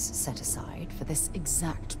insurance set aside for this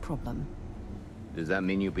exact problem. Does that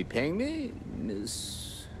mean you'll be paying me,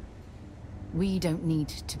 Miss? We don't need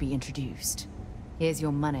to be introduced. Here's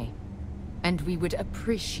your money. And we would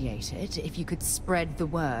appreciate it if you could spread the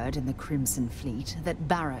word in the Crimson Fleet that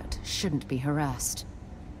Barrett shouldn't be harassed.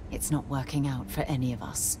 It's not working out for any of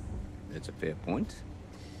us. That's a fair point.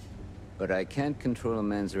 But I can't control a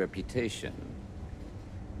man's reputation.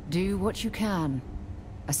 Do what you can.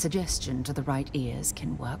 A suggestion to the right ears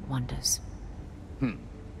can work wonders.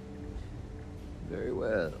 Very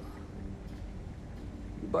well.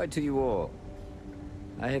 Goodbye to you all.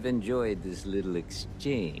 I have enjoyed this little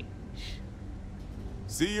exchange.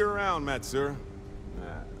 See you around, Matsura.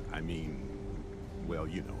 I mean, well,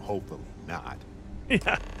 you know, hopefully not.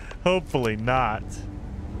 Yeah, hopefully not.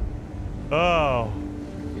 Oh.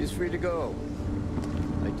 He's free to go.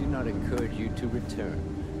 I do not encourage you to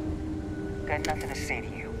return. Got nothing to say to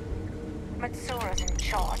you. Matsura's in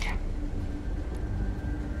charge.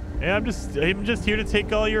 Yeah, I'm just here to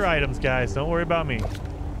take all your items, guys. Don't worry about me.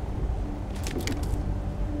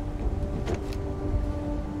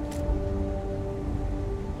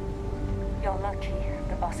 You're lucky.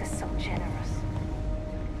 The boss is so generous.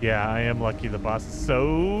 Yeah, I am lucky. The boss is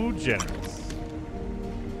so generous.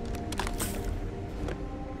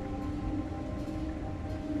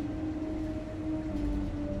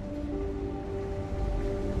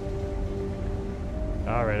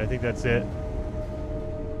 All right, I think that's it.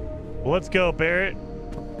 Well, let's go, Barrett.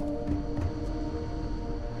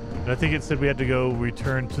 And I think it said we had to go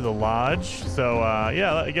return to the lodge. So,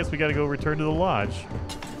 yeah, I guess we got to go return to the lodge.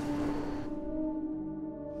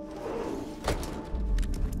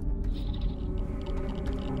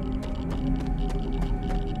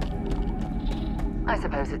 I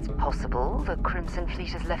suppose it's possible the Crimson Fleet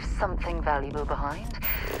has left something valuable behind,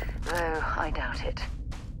 though I doubt it.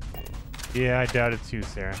 Yeah, I doubt it too,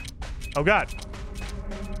 Sarah. Oh, God.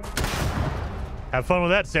 Have fun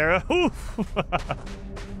with that, Sarah. Oof.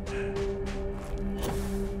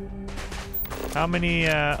 How many?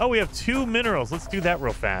 Oh, we have 2 minerals. Let's do that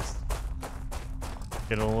real fast.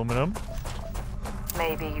 Get aluminum.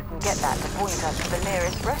 Maybe you can get that to point us to the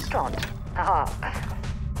nearest restaurant. Ah.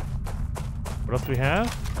 What else do we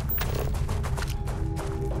have?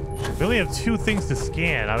 We only have 2 things to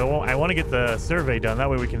scan. I want to get the survey done. That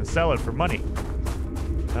way we can sell it for money.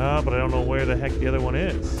 But I don't know where the heck the other one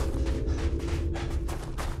is.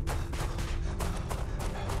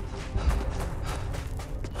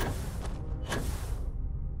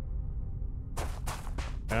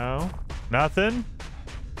 No, nothing.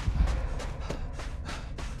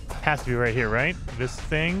 Has to be right here, right? This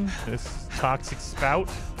thing, this toxic spout.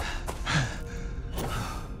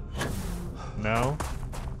 No.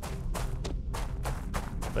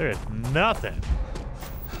 There is nothing.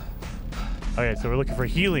 Okay, so we're looking for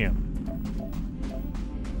helium.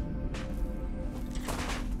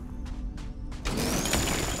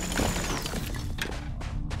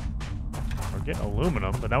 We're getting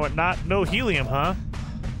aluminum, but now no helium, huh?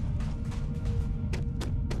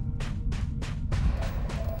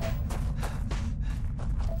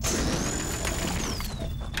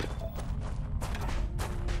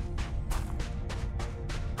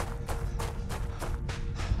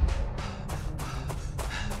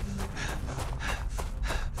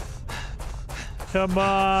 Come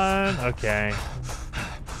on. Okay.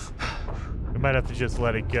 We might have to just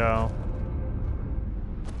let it go.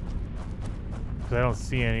 Because I don't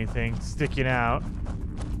see anything sticking out.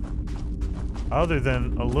 Other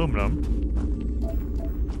than aluminum.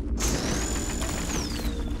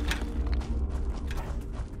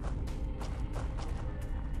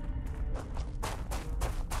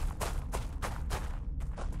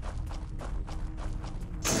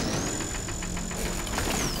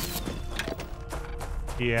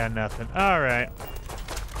 Yeah, nothing. All right.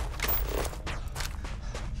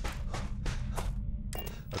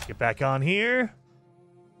 Let's get back on here.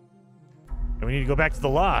 And we need to go back to the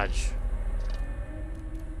lodge.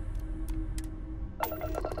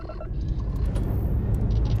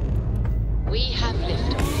 We have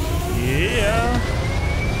liftoff. Yeah.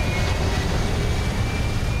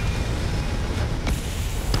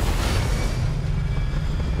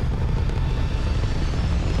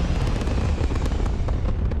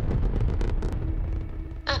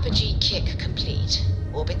 kick complete.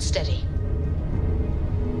 Orbit steady.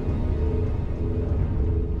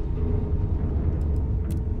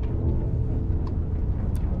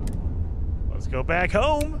 Let's go back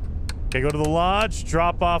home. Okay, go to the lodge,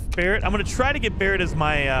 drop off Barrett. I'm gonna try to get Barrett as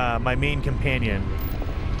my my main companion.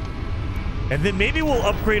 And then maybe we'll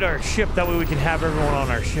upgrade our ship. That way we can have everyone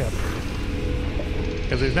on our ship.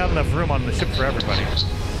 Because there's not enough room on the ship for everybody. We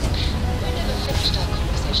never finished our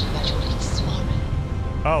conversation about your little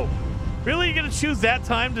soiree. Oh, really? You're gonna choose that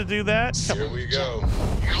time to do that? Here we go.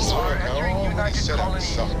 You are already set up with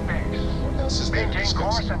something. What else is there to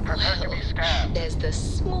discuss? There's the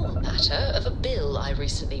small matter of a bill I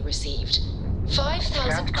recently received.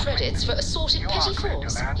 5,000 credits for assorted petty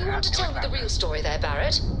fours. You want to tell me the real story there,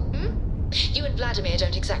 Barrett? Hmm? You and Vladimir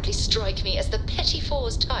don't exactly strike me as the petty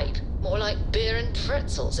fours type. More like beer and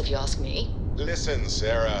pretzels, if you ask me. Listen,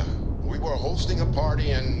 Sarah. We were hosting a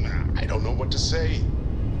party and I don't know what to say.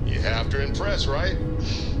 You have to impress, right?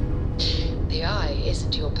 The eye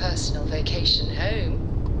isn't your personal vacation home.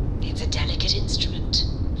 It's a delicate instrument.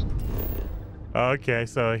 Okay,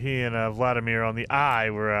 so he and Vladimir on the eye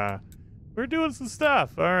we're doing some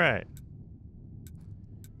stuff. All right.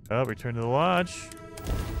 Oh, return to the lodge.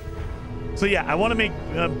 So yeah, I want to make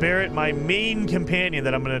Barrett my main companion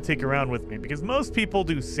that I'm going to take around with me, because most people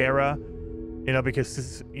do Sarah, you know,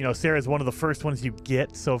 because, you know, Sarah is one of the first ones you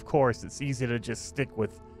get. So of course it's easy to just stick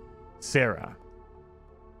with Sarah.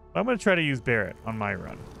 I'm going to try to use Barrett on my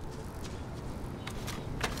run.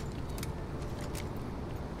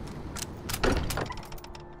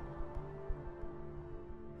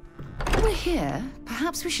 We're here.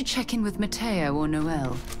 Perhaps we should check in with Mateo or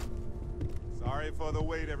Noel. Sorry for the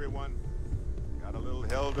wait, everyone. Got a little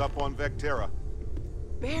held up on Vectera.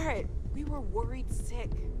 Barrett, we were worried sick.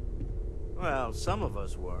 Well, some of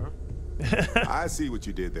us were. I see what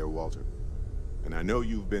you did there, Walter. And I know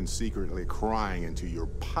you've been secretly crying into your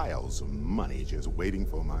piles of money just waiting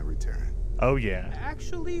for my return. Oh, yeah.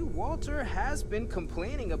 Actually, Walter has been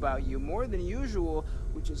complaining about you more than usual,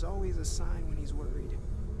 which is always a sign when he's worried.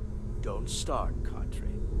 Don't start, Cadre.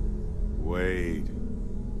 Wait,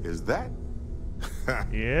 is that?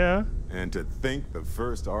 Yeah. And to think the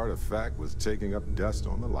first artifact was taking up dust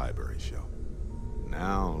on the library shelf.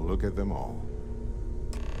 Now look at them all.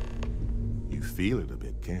 You feel it a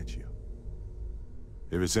bit, can't you?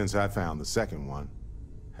 Ever since I found the second one,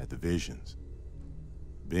 had the visions.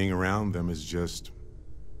 Being around them is just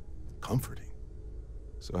comforting.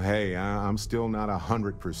 So hey, I'm still not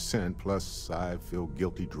 100%, plus I feel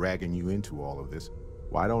guilty dragging you into all of this.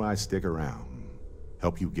 Why don't I stick around?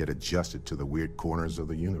 Help you get adjusted to the weird corners of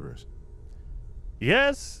the universe.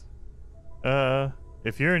 Yes.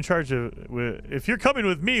 If you're in charge of, if you're coming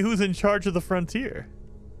with me, who's in charge of the frontier?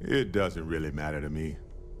 It doesn't really matter to me.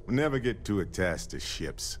 We'll never get too attached to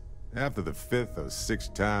ships. After the 5th or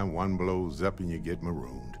 6th time one blows up and you get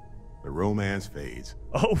marooned, the romance fades.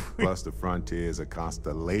 Oh. Plus the frontier is a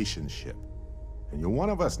constellation ship. And you're one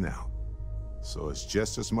of us now. So it's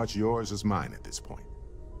just as much yours as mine at this point.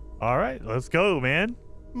 All right, let's go, man.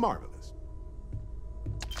 Marvelous.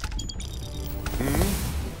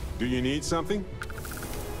 Do you need something?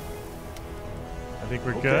 I think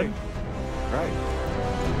we're good. Right.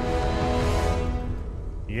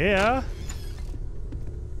 Yeah.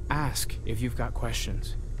 Ask if you've got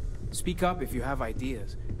questions. Speak up if you have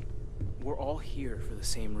ideas. We're all here for the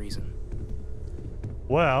same reason.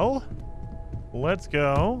 Well, let's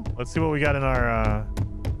go. Let's see what we got in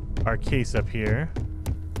our case up here.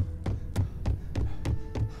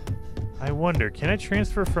 I wonder, can I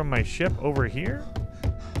transfer from my ship over here?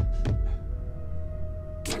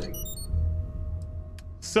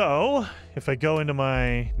 So, if I go into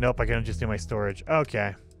my... Nope, I can just do my storage.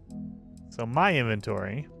 Okay. So my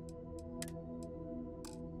inventory.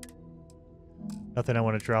 Nothing I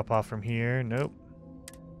want to drop off from here. Nope.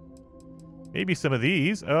 Maybe some of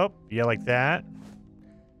these. Oh, yeah, like that.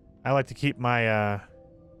 I like to keep my,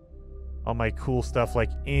 all my cool stuff,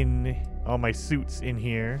 like, in... All my suits in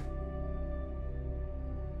here.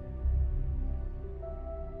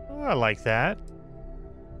 Oh, I like that.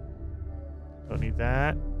 Don't need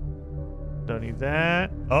that. Don't need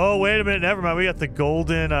that. Oh, wait a minute. Never mind. We got the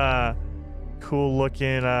golden, cool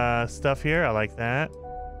looking stuff here. I like that.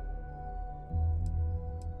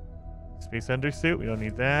 Space undersuit. We don't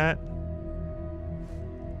need that.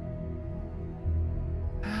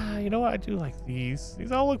 You know what? I do like these.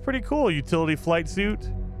 These all look pretty cool. Utility flight suit.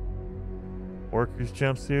 Worker's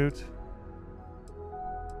jumpsuit.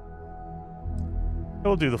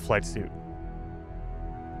 We'll do the flight suit.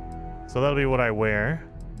 So that'll be what I wear.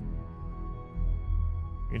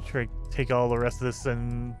 You can take all the rest of this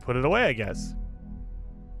and put it away, I guess.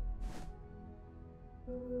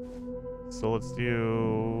 So let's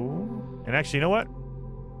do... And actually, you know what?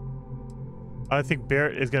 I think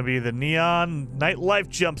Barrett is going to be the neon nightlife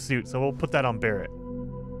jumpsuit, so we'll put that on Barrett.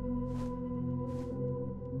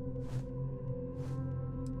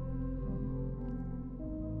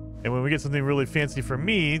 And when we get something really fancy for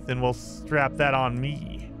me, then we'll strap that on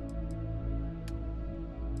me.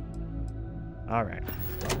 All right.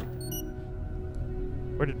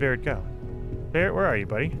 Where did Barrett go? Barrett, where are you,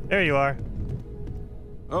 buddy? There you are.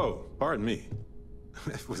 Oh, pardon me.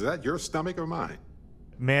 Was that your stomach or mine?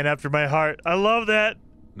 Man after my heart. I love that.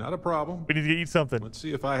 Not a problem. We need to eat something. Let's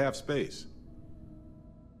see if I have space.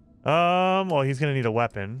 Well, he's gonna need a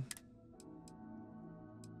weapon.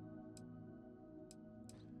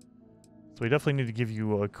 So we definitely need to give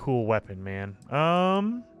you a cool weapon, man.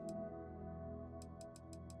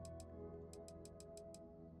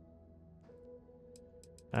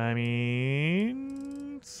 I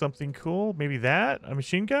mean, something cool. Maybe that? A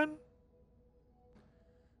machine gun?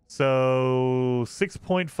 So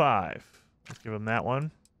 6.5. Let's give him that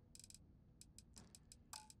one.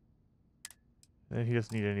 And he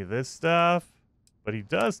doesn't need any of this stuff, but he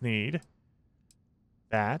does need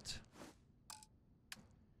that.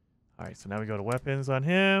 All right, so now we go to weapons on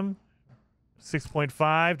him.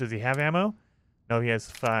 6.5. Does he have ammo? No, he has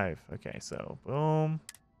 5. Okay, so boom.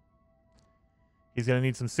 He's going to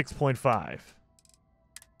need some 6.5.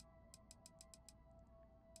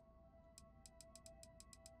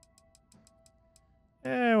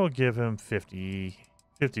 And we'll give him 50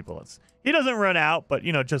 bullets. He doesn't run out, but,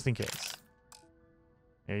 you know, just in case.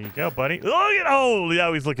 There you go, buddy. Look at, oh,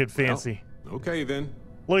 yeah, he's looking fancy. Well, okay, then.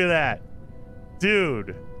 Look at that.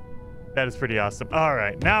 Dude. That is pretty awesome. All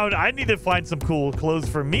right, now I need to find some cool clothes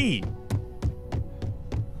for me.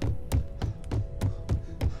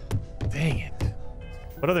 Dang it.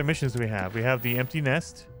 What other missions do we have? We have the Empty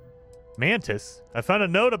Nest. Mantis. I found a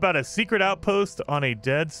note about a secret outpost on a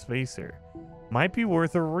dead spacer. Might be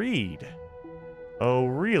worth a read. Oh,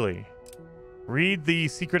 really? Read the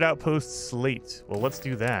secret outpost slate. Well, let's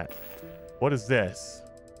do that. What is this?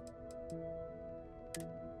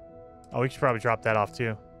 Oh, we should probably drop that off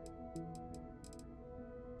too.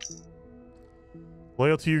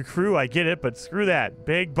 Loyal to your crew, I get it, but screw that.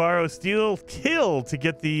 Beg, borrow, steal, kill to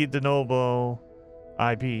get the Denobo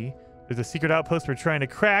IB. There's a secret outpost we're trying to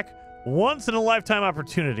crack. Once in a lifetime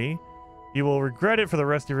opportunity. You will regret it for the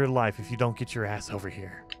rest of your life if you don't get your ass over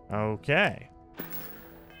here. Okay.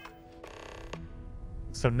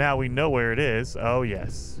 So now we know where it is. Oh,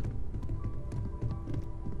 yes.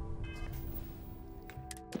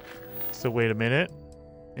 So wait a minute.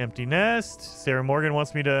 Empty Nest. Sarah Morgan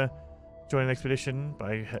wants me to join an expedition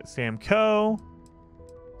by Sam Coe.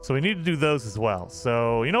 So we need to do those as well.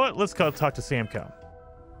 So you know what? Let's go talk to Sam Coe.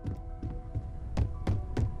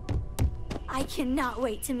 I cannot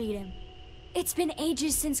wait to meet him. It's been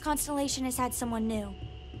ages since Constellation has had someone new.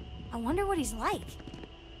 I wonder what he's like.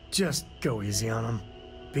 Just go easy on him.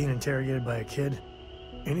 Being interrogated by a kid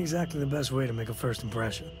ain't exactly the best way to make a first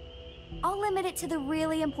impression. I'll limit it to the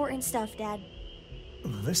really important stuff, Dad.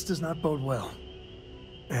 This does not bode well.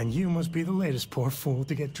 And you must be the latest poor fool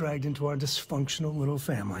to get dragged into our dysfunctional little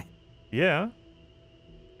family. Yeah.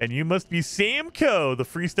 And you must be Sam Coe, the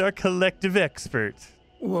Freestar Collective expert.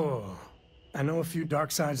 Whoa. I know a few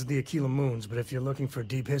dark sides of the Aquila Moons, but if you're looking for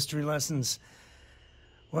deep history lessons,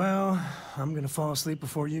 well, I'm gonna fall asleep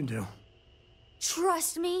before you do.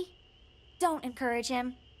 Trust me. Don't encourage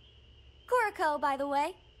him. Kuriko, by the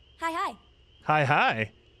way. Hi.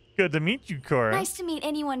 Hi. Good to meet you, Cora. Nice to meet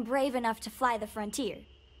anyone brave enough to fly the frontier.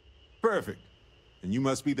 Perfect. And you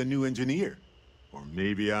must be the new engineer. Or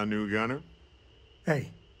maybe our new gunner?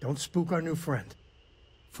 Hey, don't spook our new friend.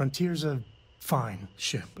 Frontier's a fine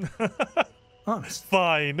ship. Honest.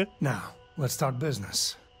 Fine. Now, let's talk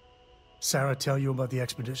business. Sarah tell you about the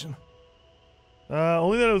expedition?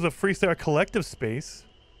 Only that it was a Freestar Collective space.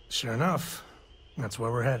 Sure enough. That's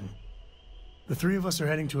where we're heading. The three of us are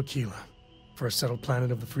heading to Aquila, first settled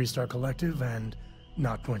planet of the Freestar Collective and,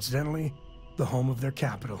 not coincidentally, the home of their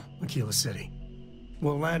capital, Aquila City.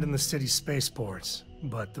 We'll land in the city's spaceports,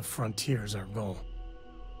 but the frontier's our goal.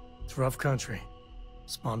 It's rough country.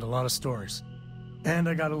 Spawned a lot of stories. And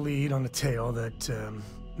I got a lead on a tale that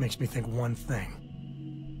makes me think one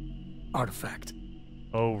thing. Artifact.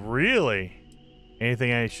 Oh, really?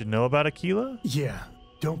 Anything I should know about Aquila? Yeah.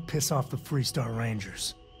 Don't piss off the Freestar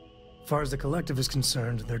Rangers. As far as the Collective is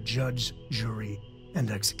concerned, they're judge, jury,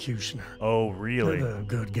 and executioner. Oh, really? They're the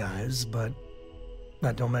good guys, but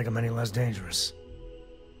that don't make them any less dangerous.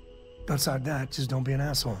 Outside that, just don't be an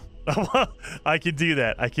asshole. I can do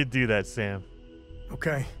that, Sam.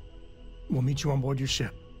 Okay. We'll meet you on board your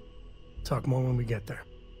ship. Talk more when we get there.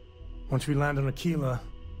 Once we land on Aquila,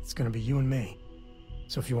 it's gonna be you and me.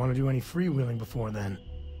 So if you want to do any freewheeling before then,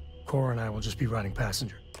 Cora and I will just be riding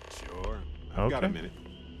passenger. Sure. I've got a minute.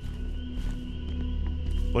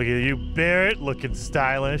 Look at you, Barrett, looking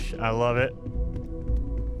stylish. I love it.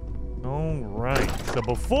 All right. So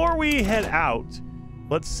before we head out,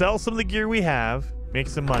 let's sell some of the gear we have, make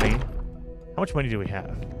some money. How much money do we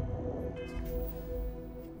have?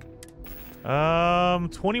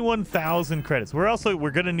 21,000 credits.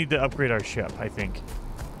 We're gonna need to upgrade our ship, I think.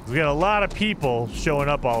 We got a lot of people showing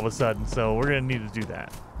up all of a sudden, so we're gonna need to do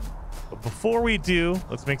that. But before we do,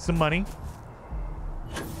 let's make some money.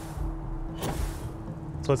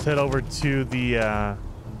 So let's head over to the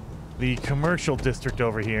commercial district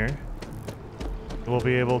over here. We'll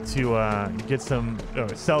be able to get some,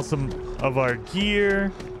 sell some of our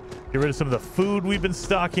gear, get rid of some of the food we've been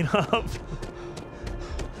stocking up.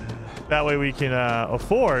 That way we can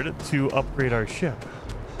afford to upgrade our ship.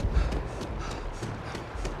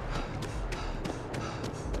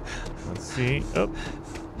 Let's see. Oh.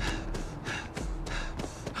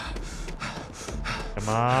 Come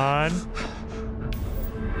on.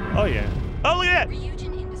 Oh, yeah. Oh, look at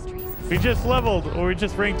that! We just leveled, or we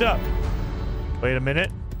just ranked up. Wait a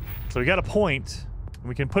minute. So we got a point.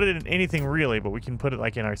 We can put it in anything really, but we can put it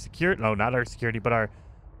like in our security. No, not our security, but our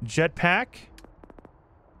jetpack.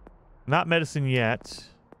 Not medicine yet.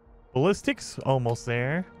 Ballistics, almost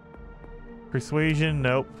there. Persuasion,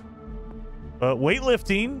 nope. But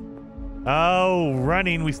weightlifting. Oh,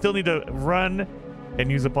 running. We still need to run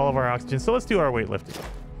and use up all of our oxygen. So let's do our weightlifting.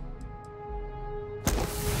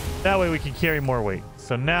 That way we can carry more weight.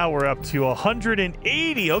 So now we're up to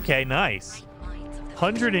 180. Okay, nice.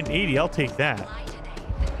 180. I'll take that.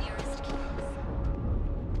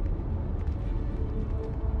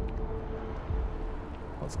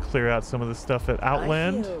 Let's clear out some of the stuff at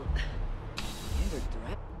Outland.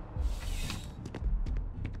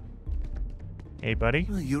 Hey, buddy.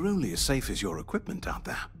 You're only as safe as your equipment out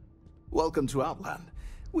there. Welcome to Outland.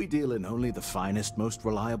 We deal in only the finest, most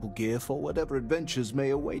reliable gear for whatever adventures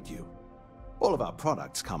may await you. All of our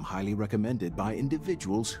products come highly recommended by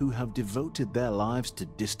individuals who have devoted their lives to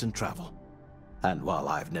distant travel. And while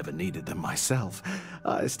I've never needed them myself,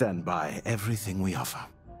 I stand by everything we offer.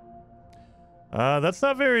 That's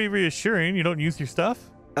not very reassuring. You don't use your stuff?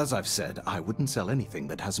 As I've said, I wouldn't sell anything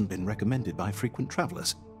that hasn't been recommended by frequent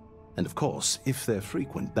travelers. And of course, if they're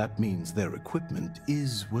frequent, that means their equipment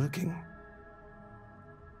is working.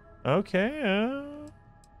 Okay,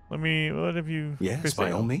 what have you... Yes,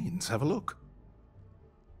 by all means, have a look.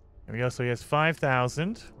 There we go, so he has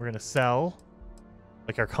 5,000. We're gonna sell,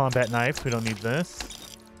 like our combat knives, we don't need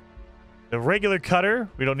this. The regular cutter,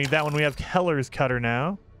 we don't need that one, we have Keller's cutter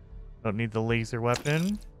now. Don't need the laser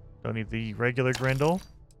weapon. Don't need the regular Grendel.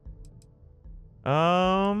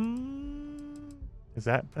 Is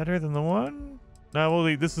that better than the one?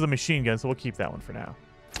 No, this is a machine gun, so we'll keep that one for now.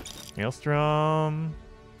 Maelstrom.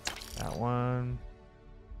 That one.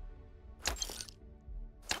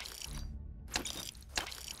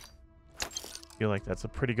 Feel like that's a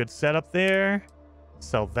pretty good setup there.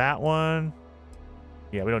 Sell that one.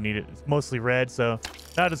 Yeah, we don't need it. It's mostly red, so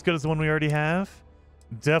not as good as the one we already have.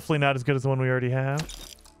 Definitely not as good as the one we already have.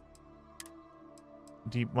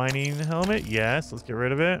 Deep mining helmet. Yes, let's get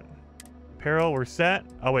rid of it. Apparel, we're set.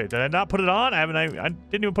 Oh, wait, did I not put it on? I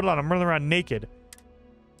didn't even put it on. I'm running around naked.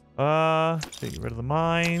 Get rid of the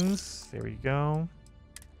mines. There we go.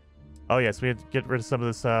 Oh, yes, we have to get rid of some of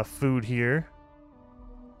this food here.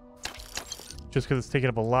 Just because it's taking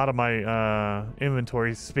up a lot of my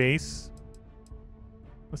inventory space.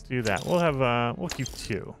 Let's do that. We'll keep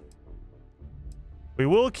 2. We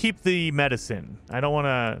will keep the medicine. I don't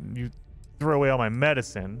want to throw away all my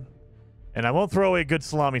medicine. And I won't throw away a good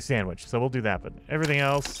salami sandwich, so we'll do that. But everything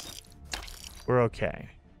else, we're okay.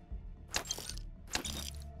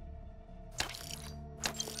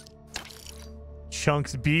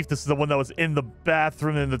 Chunks beef. This is the one that was in the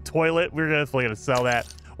bathroom in the toilet. We're definitely going to sell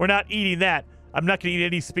that. We're not eating that. I'm not going to eat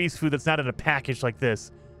any space food that's not in a package like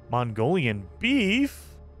this. Mongolian beef?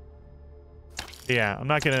 Yeah, I'm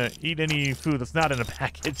not going to eat any food that's not in a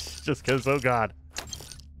package just because, oh God.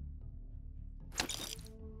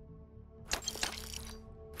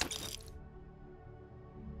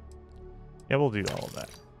 Yeah, we'll do all of that.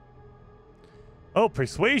 Oh,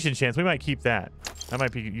 persuasion chance. We might keep that. That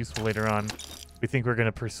might be useful later on. We think we're going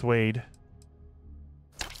to persuade.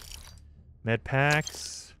 Med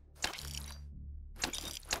packs.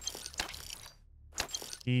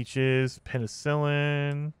 Peaches.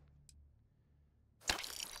 Penicillin.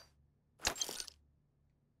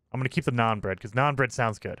 I'm going to keep the non-bread because non-bread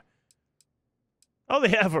sounds good. Oh, they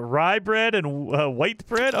have rye bread and white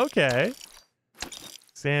bread? Okay.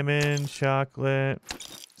 Salmon, chocolate,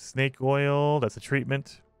 snake oil. That's a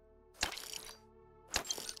treatment.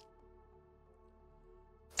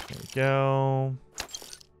 There we go.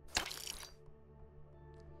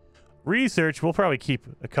 Research, we'll probably keep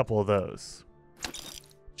a couple of those.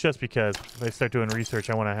 Just because if I start doing research,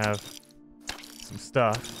 I want to have some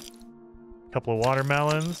stuff. A couple of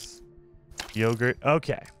watermelons. Yogurt.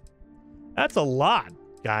 Okay. That's a lot,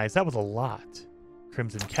 guys. That was a lot.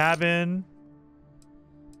 Crimson Cabin.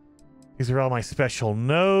 These are all my special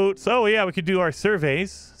notes. Oh, yeah, we could do our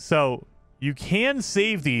surveys. So you can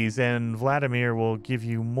save these, and Vladimir will give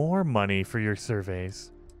you more money for your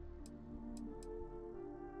surveys.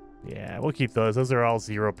 Yeah, we'll keep those. Those are all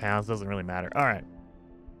 £0. Doesn't really matter. All right.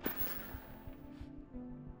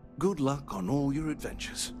 Good luck on all your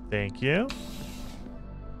adventures. Thank you.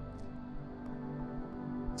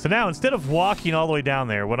 So now, instead of walking all the way down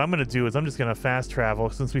there, what I'm going to do is I'm just going to fast travel.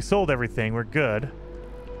 Since we sold everything, we're good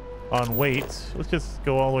on weight. Let's just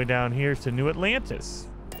go all the way down here to New Atlantis.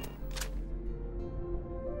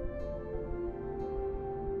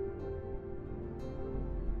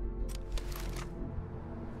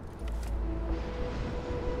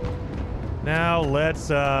 Now let's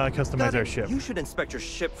customize our ship. You should inspect your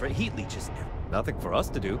ship for heat leeches. Nothing for us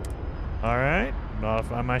to do. All right,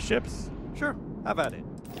 modify my ships. Sure, have at it.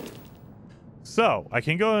 So I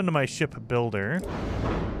can go into my ship builder.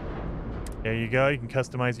 There you go. You can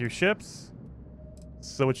customize your ships.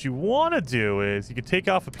 So what you want to do is you can take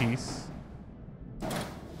off a piece,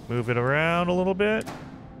 move it around a little bit,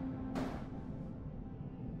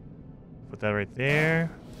 put that right there.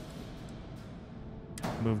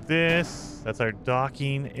 Move this. That's our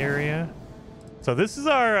docking area. So this is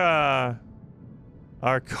our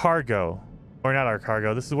cargo, or not our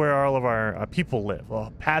cargo. This is where all of our people live.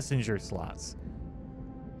 Well, passenger slots.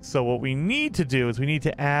 So what we need to do is we need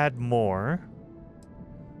to add more.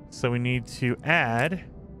 So we need to add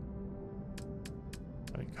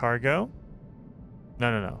cargo.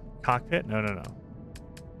 No. Cockpit. No. Do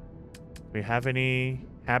we have any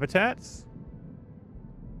habitats?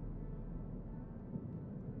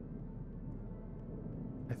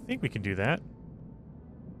 I think we can do that.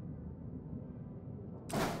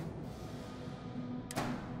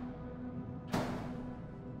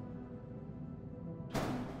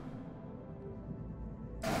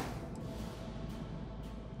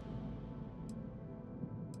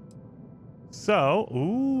 So,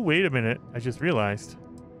 ooh, wait a minute. I just realized.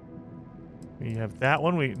 We have that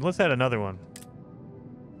one. Let's add another one.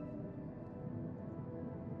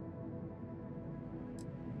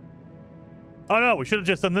 Oh no, we should have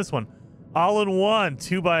just done this one. All in one,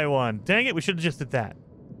 2x1. Dang it, we should have just did that.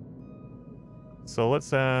 So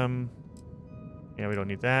let's yeah, we don't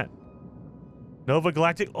need that. Nova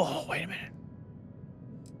Galactic. Oh, wait a minute.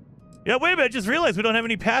 Yeah, wait a minute. I just realized we don't have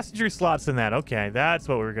any passenger slots in that. Okay, that's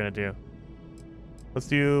what we're gonna do. Let's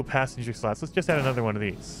do passenger slots. Let's just add another one of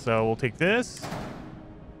these. So we'll take this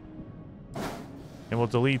and we'll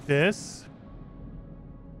delete this.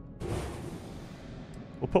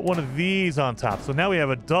 We'll put one of these on top. So now we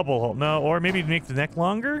have a double hole. No, or maybe make the neck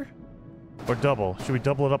longer? Or double. Should we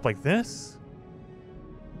double it up like this?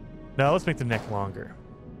 No, let's make the neck longer.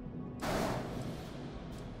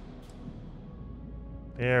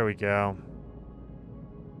 There we go.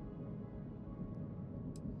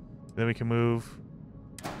 Then we can move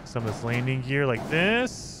some of this landing gear like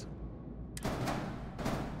this.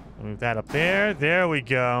 Move that up there. There we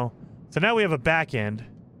go. So now we have a back end.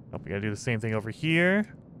 Oh, we gotta do the same thing over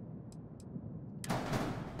here.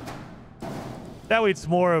 That way it's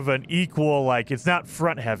more of an equal, like, it's not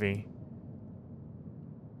front heavy.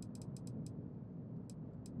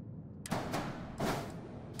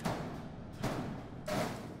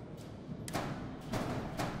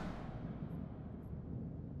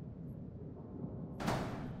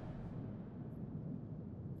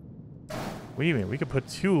 Wait a minute, we could put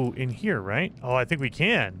two in here, right? Oh, I think we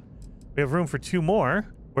can. We have room for two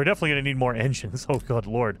more. We're definitely going to need more engines. Oh, God,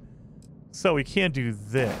 Lord. So we can do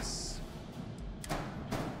this.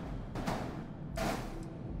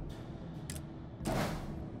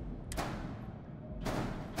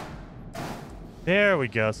 There we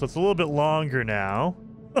go. So it's a little bit longer now.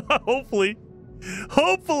 Hopefully.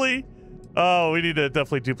 Hopefully. Oh, we need to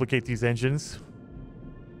definitely duplicate these engines.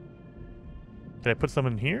 Did I put some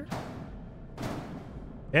in here?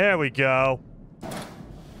 There we go.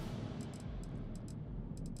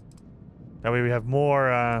 That way we have more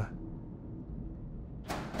of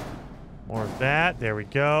that. There we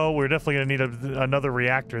go. We're definitely going to need another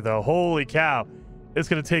reactor, though. Holy cow. It's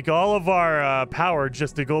going to take all of our power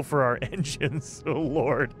just to go for our engines. Oh,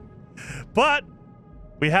 Lord. But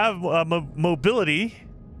we have mobility.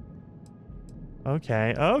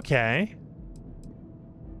 Okay, okay.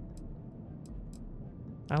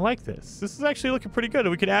 I like this. This is actually looking pretty good.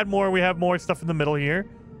 We can add more. We have more stuff in the middle here.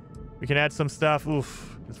 We can add some stuff.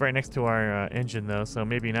 Oof. It's right next to our engine, though, so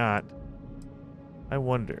maybe not. I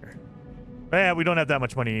wonder. But yeah, we don't have that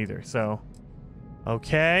much money either, so...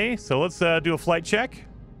 Okay, so let's do a flight check.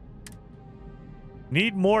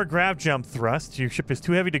 Need more grav jump thrust. Your ship is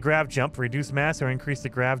too heavy to grav jump. Reduce mass or increase the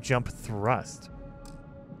grav jump thrust.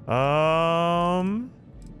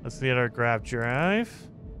 Let's see at our grav drive.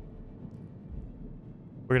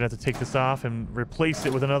 We're gonna have to take this off and replace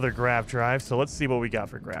it with another grav drive. So let's see what we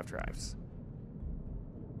got for grav drives.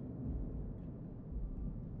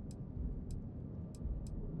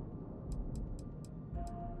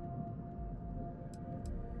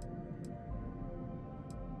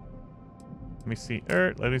 Let me see.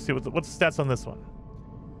 Let me see what's the stats on this one.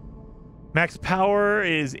 Max power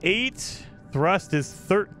is 8. Thrust is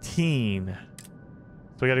 13. So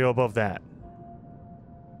we got to go above that.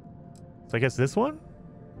 So I guess this one.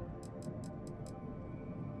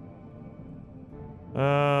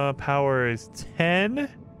 Power is 10.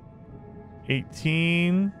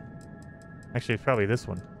 18. Actually, it's probably this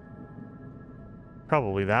one.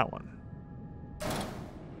 Probably that one.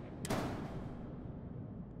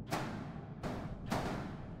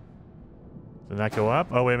 Did that go up?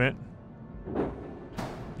 Oh, wait a minute.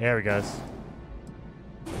 There we go.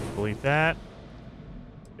 Delete that.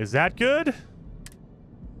 Is that good?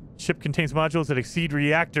 Ship contains modules that exceed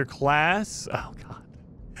reactor class. Oh, God.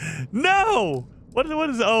 No! What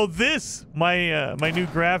is... Oh, this. My new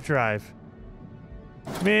grav drive.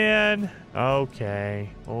 Man. Okay.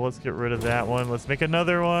 Well, let's get rid of that one. Let's make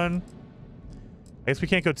another one. I guess we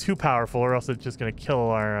can't go too powerful or else it's just going to kill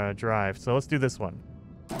our drive. So let's do this one.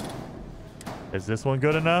 Is this one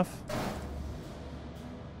good enough?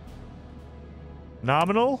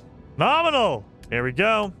 Nominal? Nominal! There we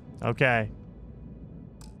go. Okay.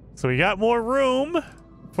 So we got more room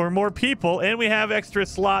for more people, and we have extra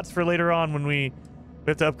slots for later on when we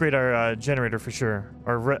have to upgrade our generator for sure.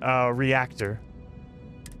 Our reactor.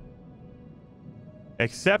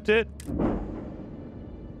 Accept it.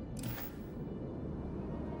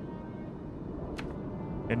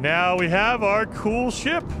 And now we have our cool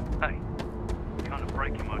ship. Hey, kind of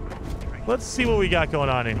breaking my concentration. Let's see what we got going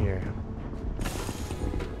on in here.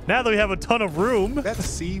 Now that we have a ton of room, let's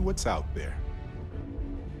see what's out there.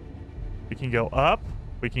 We can go up.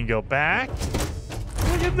 We can go back.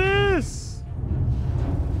 Look at this.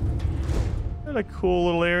 What a cool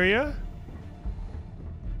little area.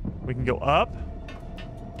 We can go up.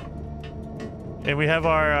 And we have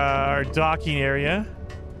our docking area.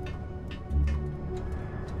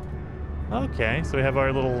 Okay, so we have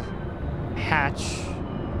our little hatch.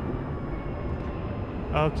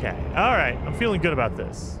 Okay, all right. I'm feeling good about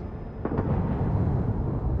this.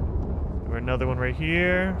 We're another one right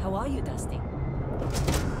here. How are you, Dusty?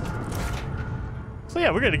 So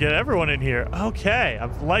yeah, we're gonna get everyone in here. Okay,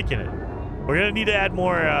 I'm liking it. We're gonna need to add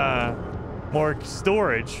more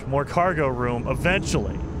storage, more cargo room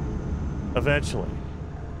eventually. Eventually.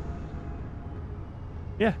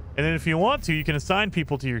 Yeah, and then if you want to, you can assign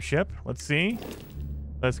people to your ship. Let's see.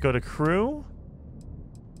 Let's go to crew.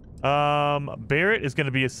 Barrett is going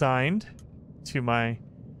to be assigned to my...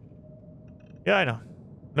 Yeah, I know.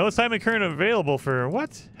 No assignment current available for...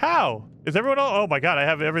 What? How? Is everyone... Oh my god, I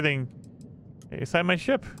have everything... Assign my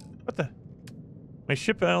ship. What the... My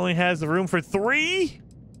ship only has the room for 3?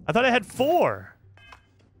 I thought I had 4.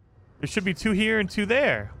 There should be 2 here and 2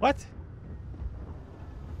 there. What?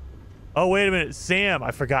 Oh, wait a minute. Sam.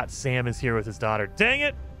 I forgot Sam is here with his daughter. Dang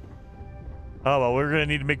it. Oh, well, we're going to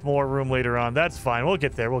need to make more room later on. That's fine. We'll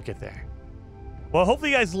get there. We'll get there. Well,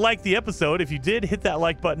 hopefully you guys liked the episode. If you did, hit that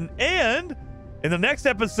like button. And in the next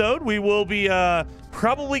episode, we will be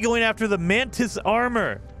probably going after the Mantis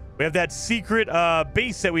armor. We have that secret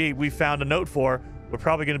base that we found a note for. We're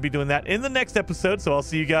probably going to be doing that in the next episode, so I'll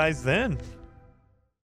see you guys then.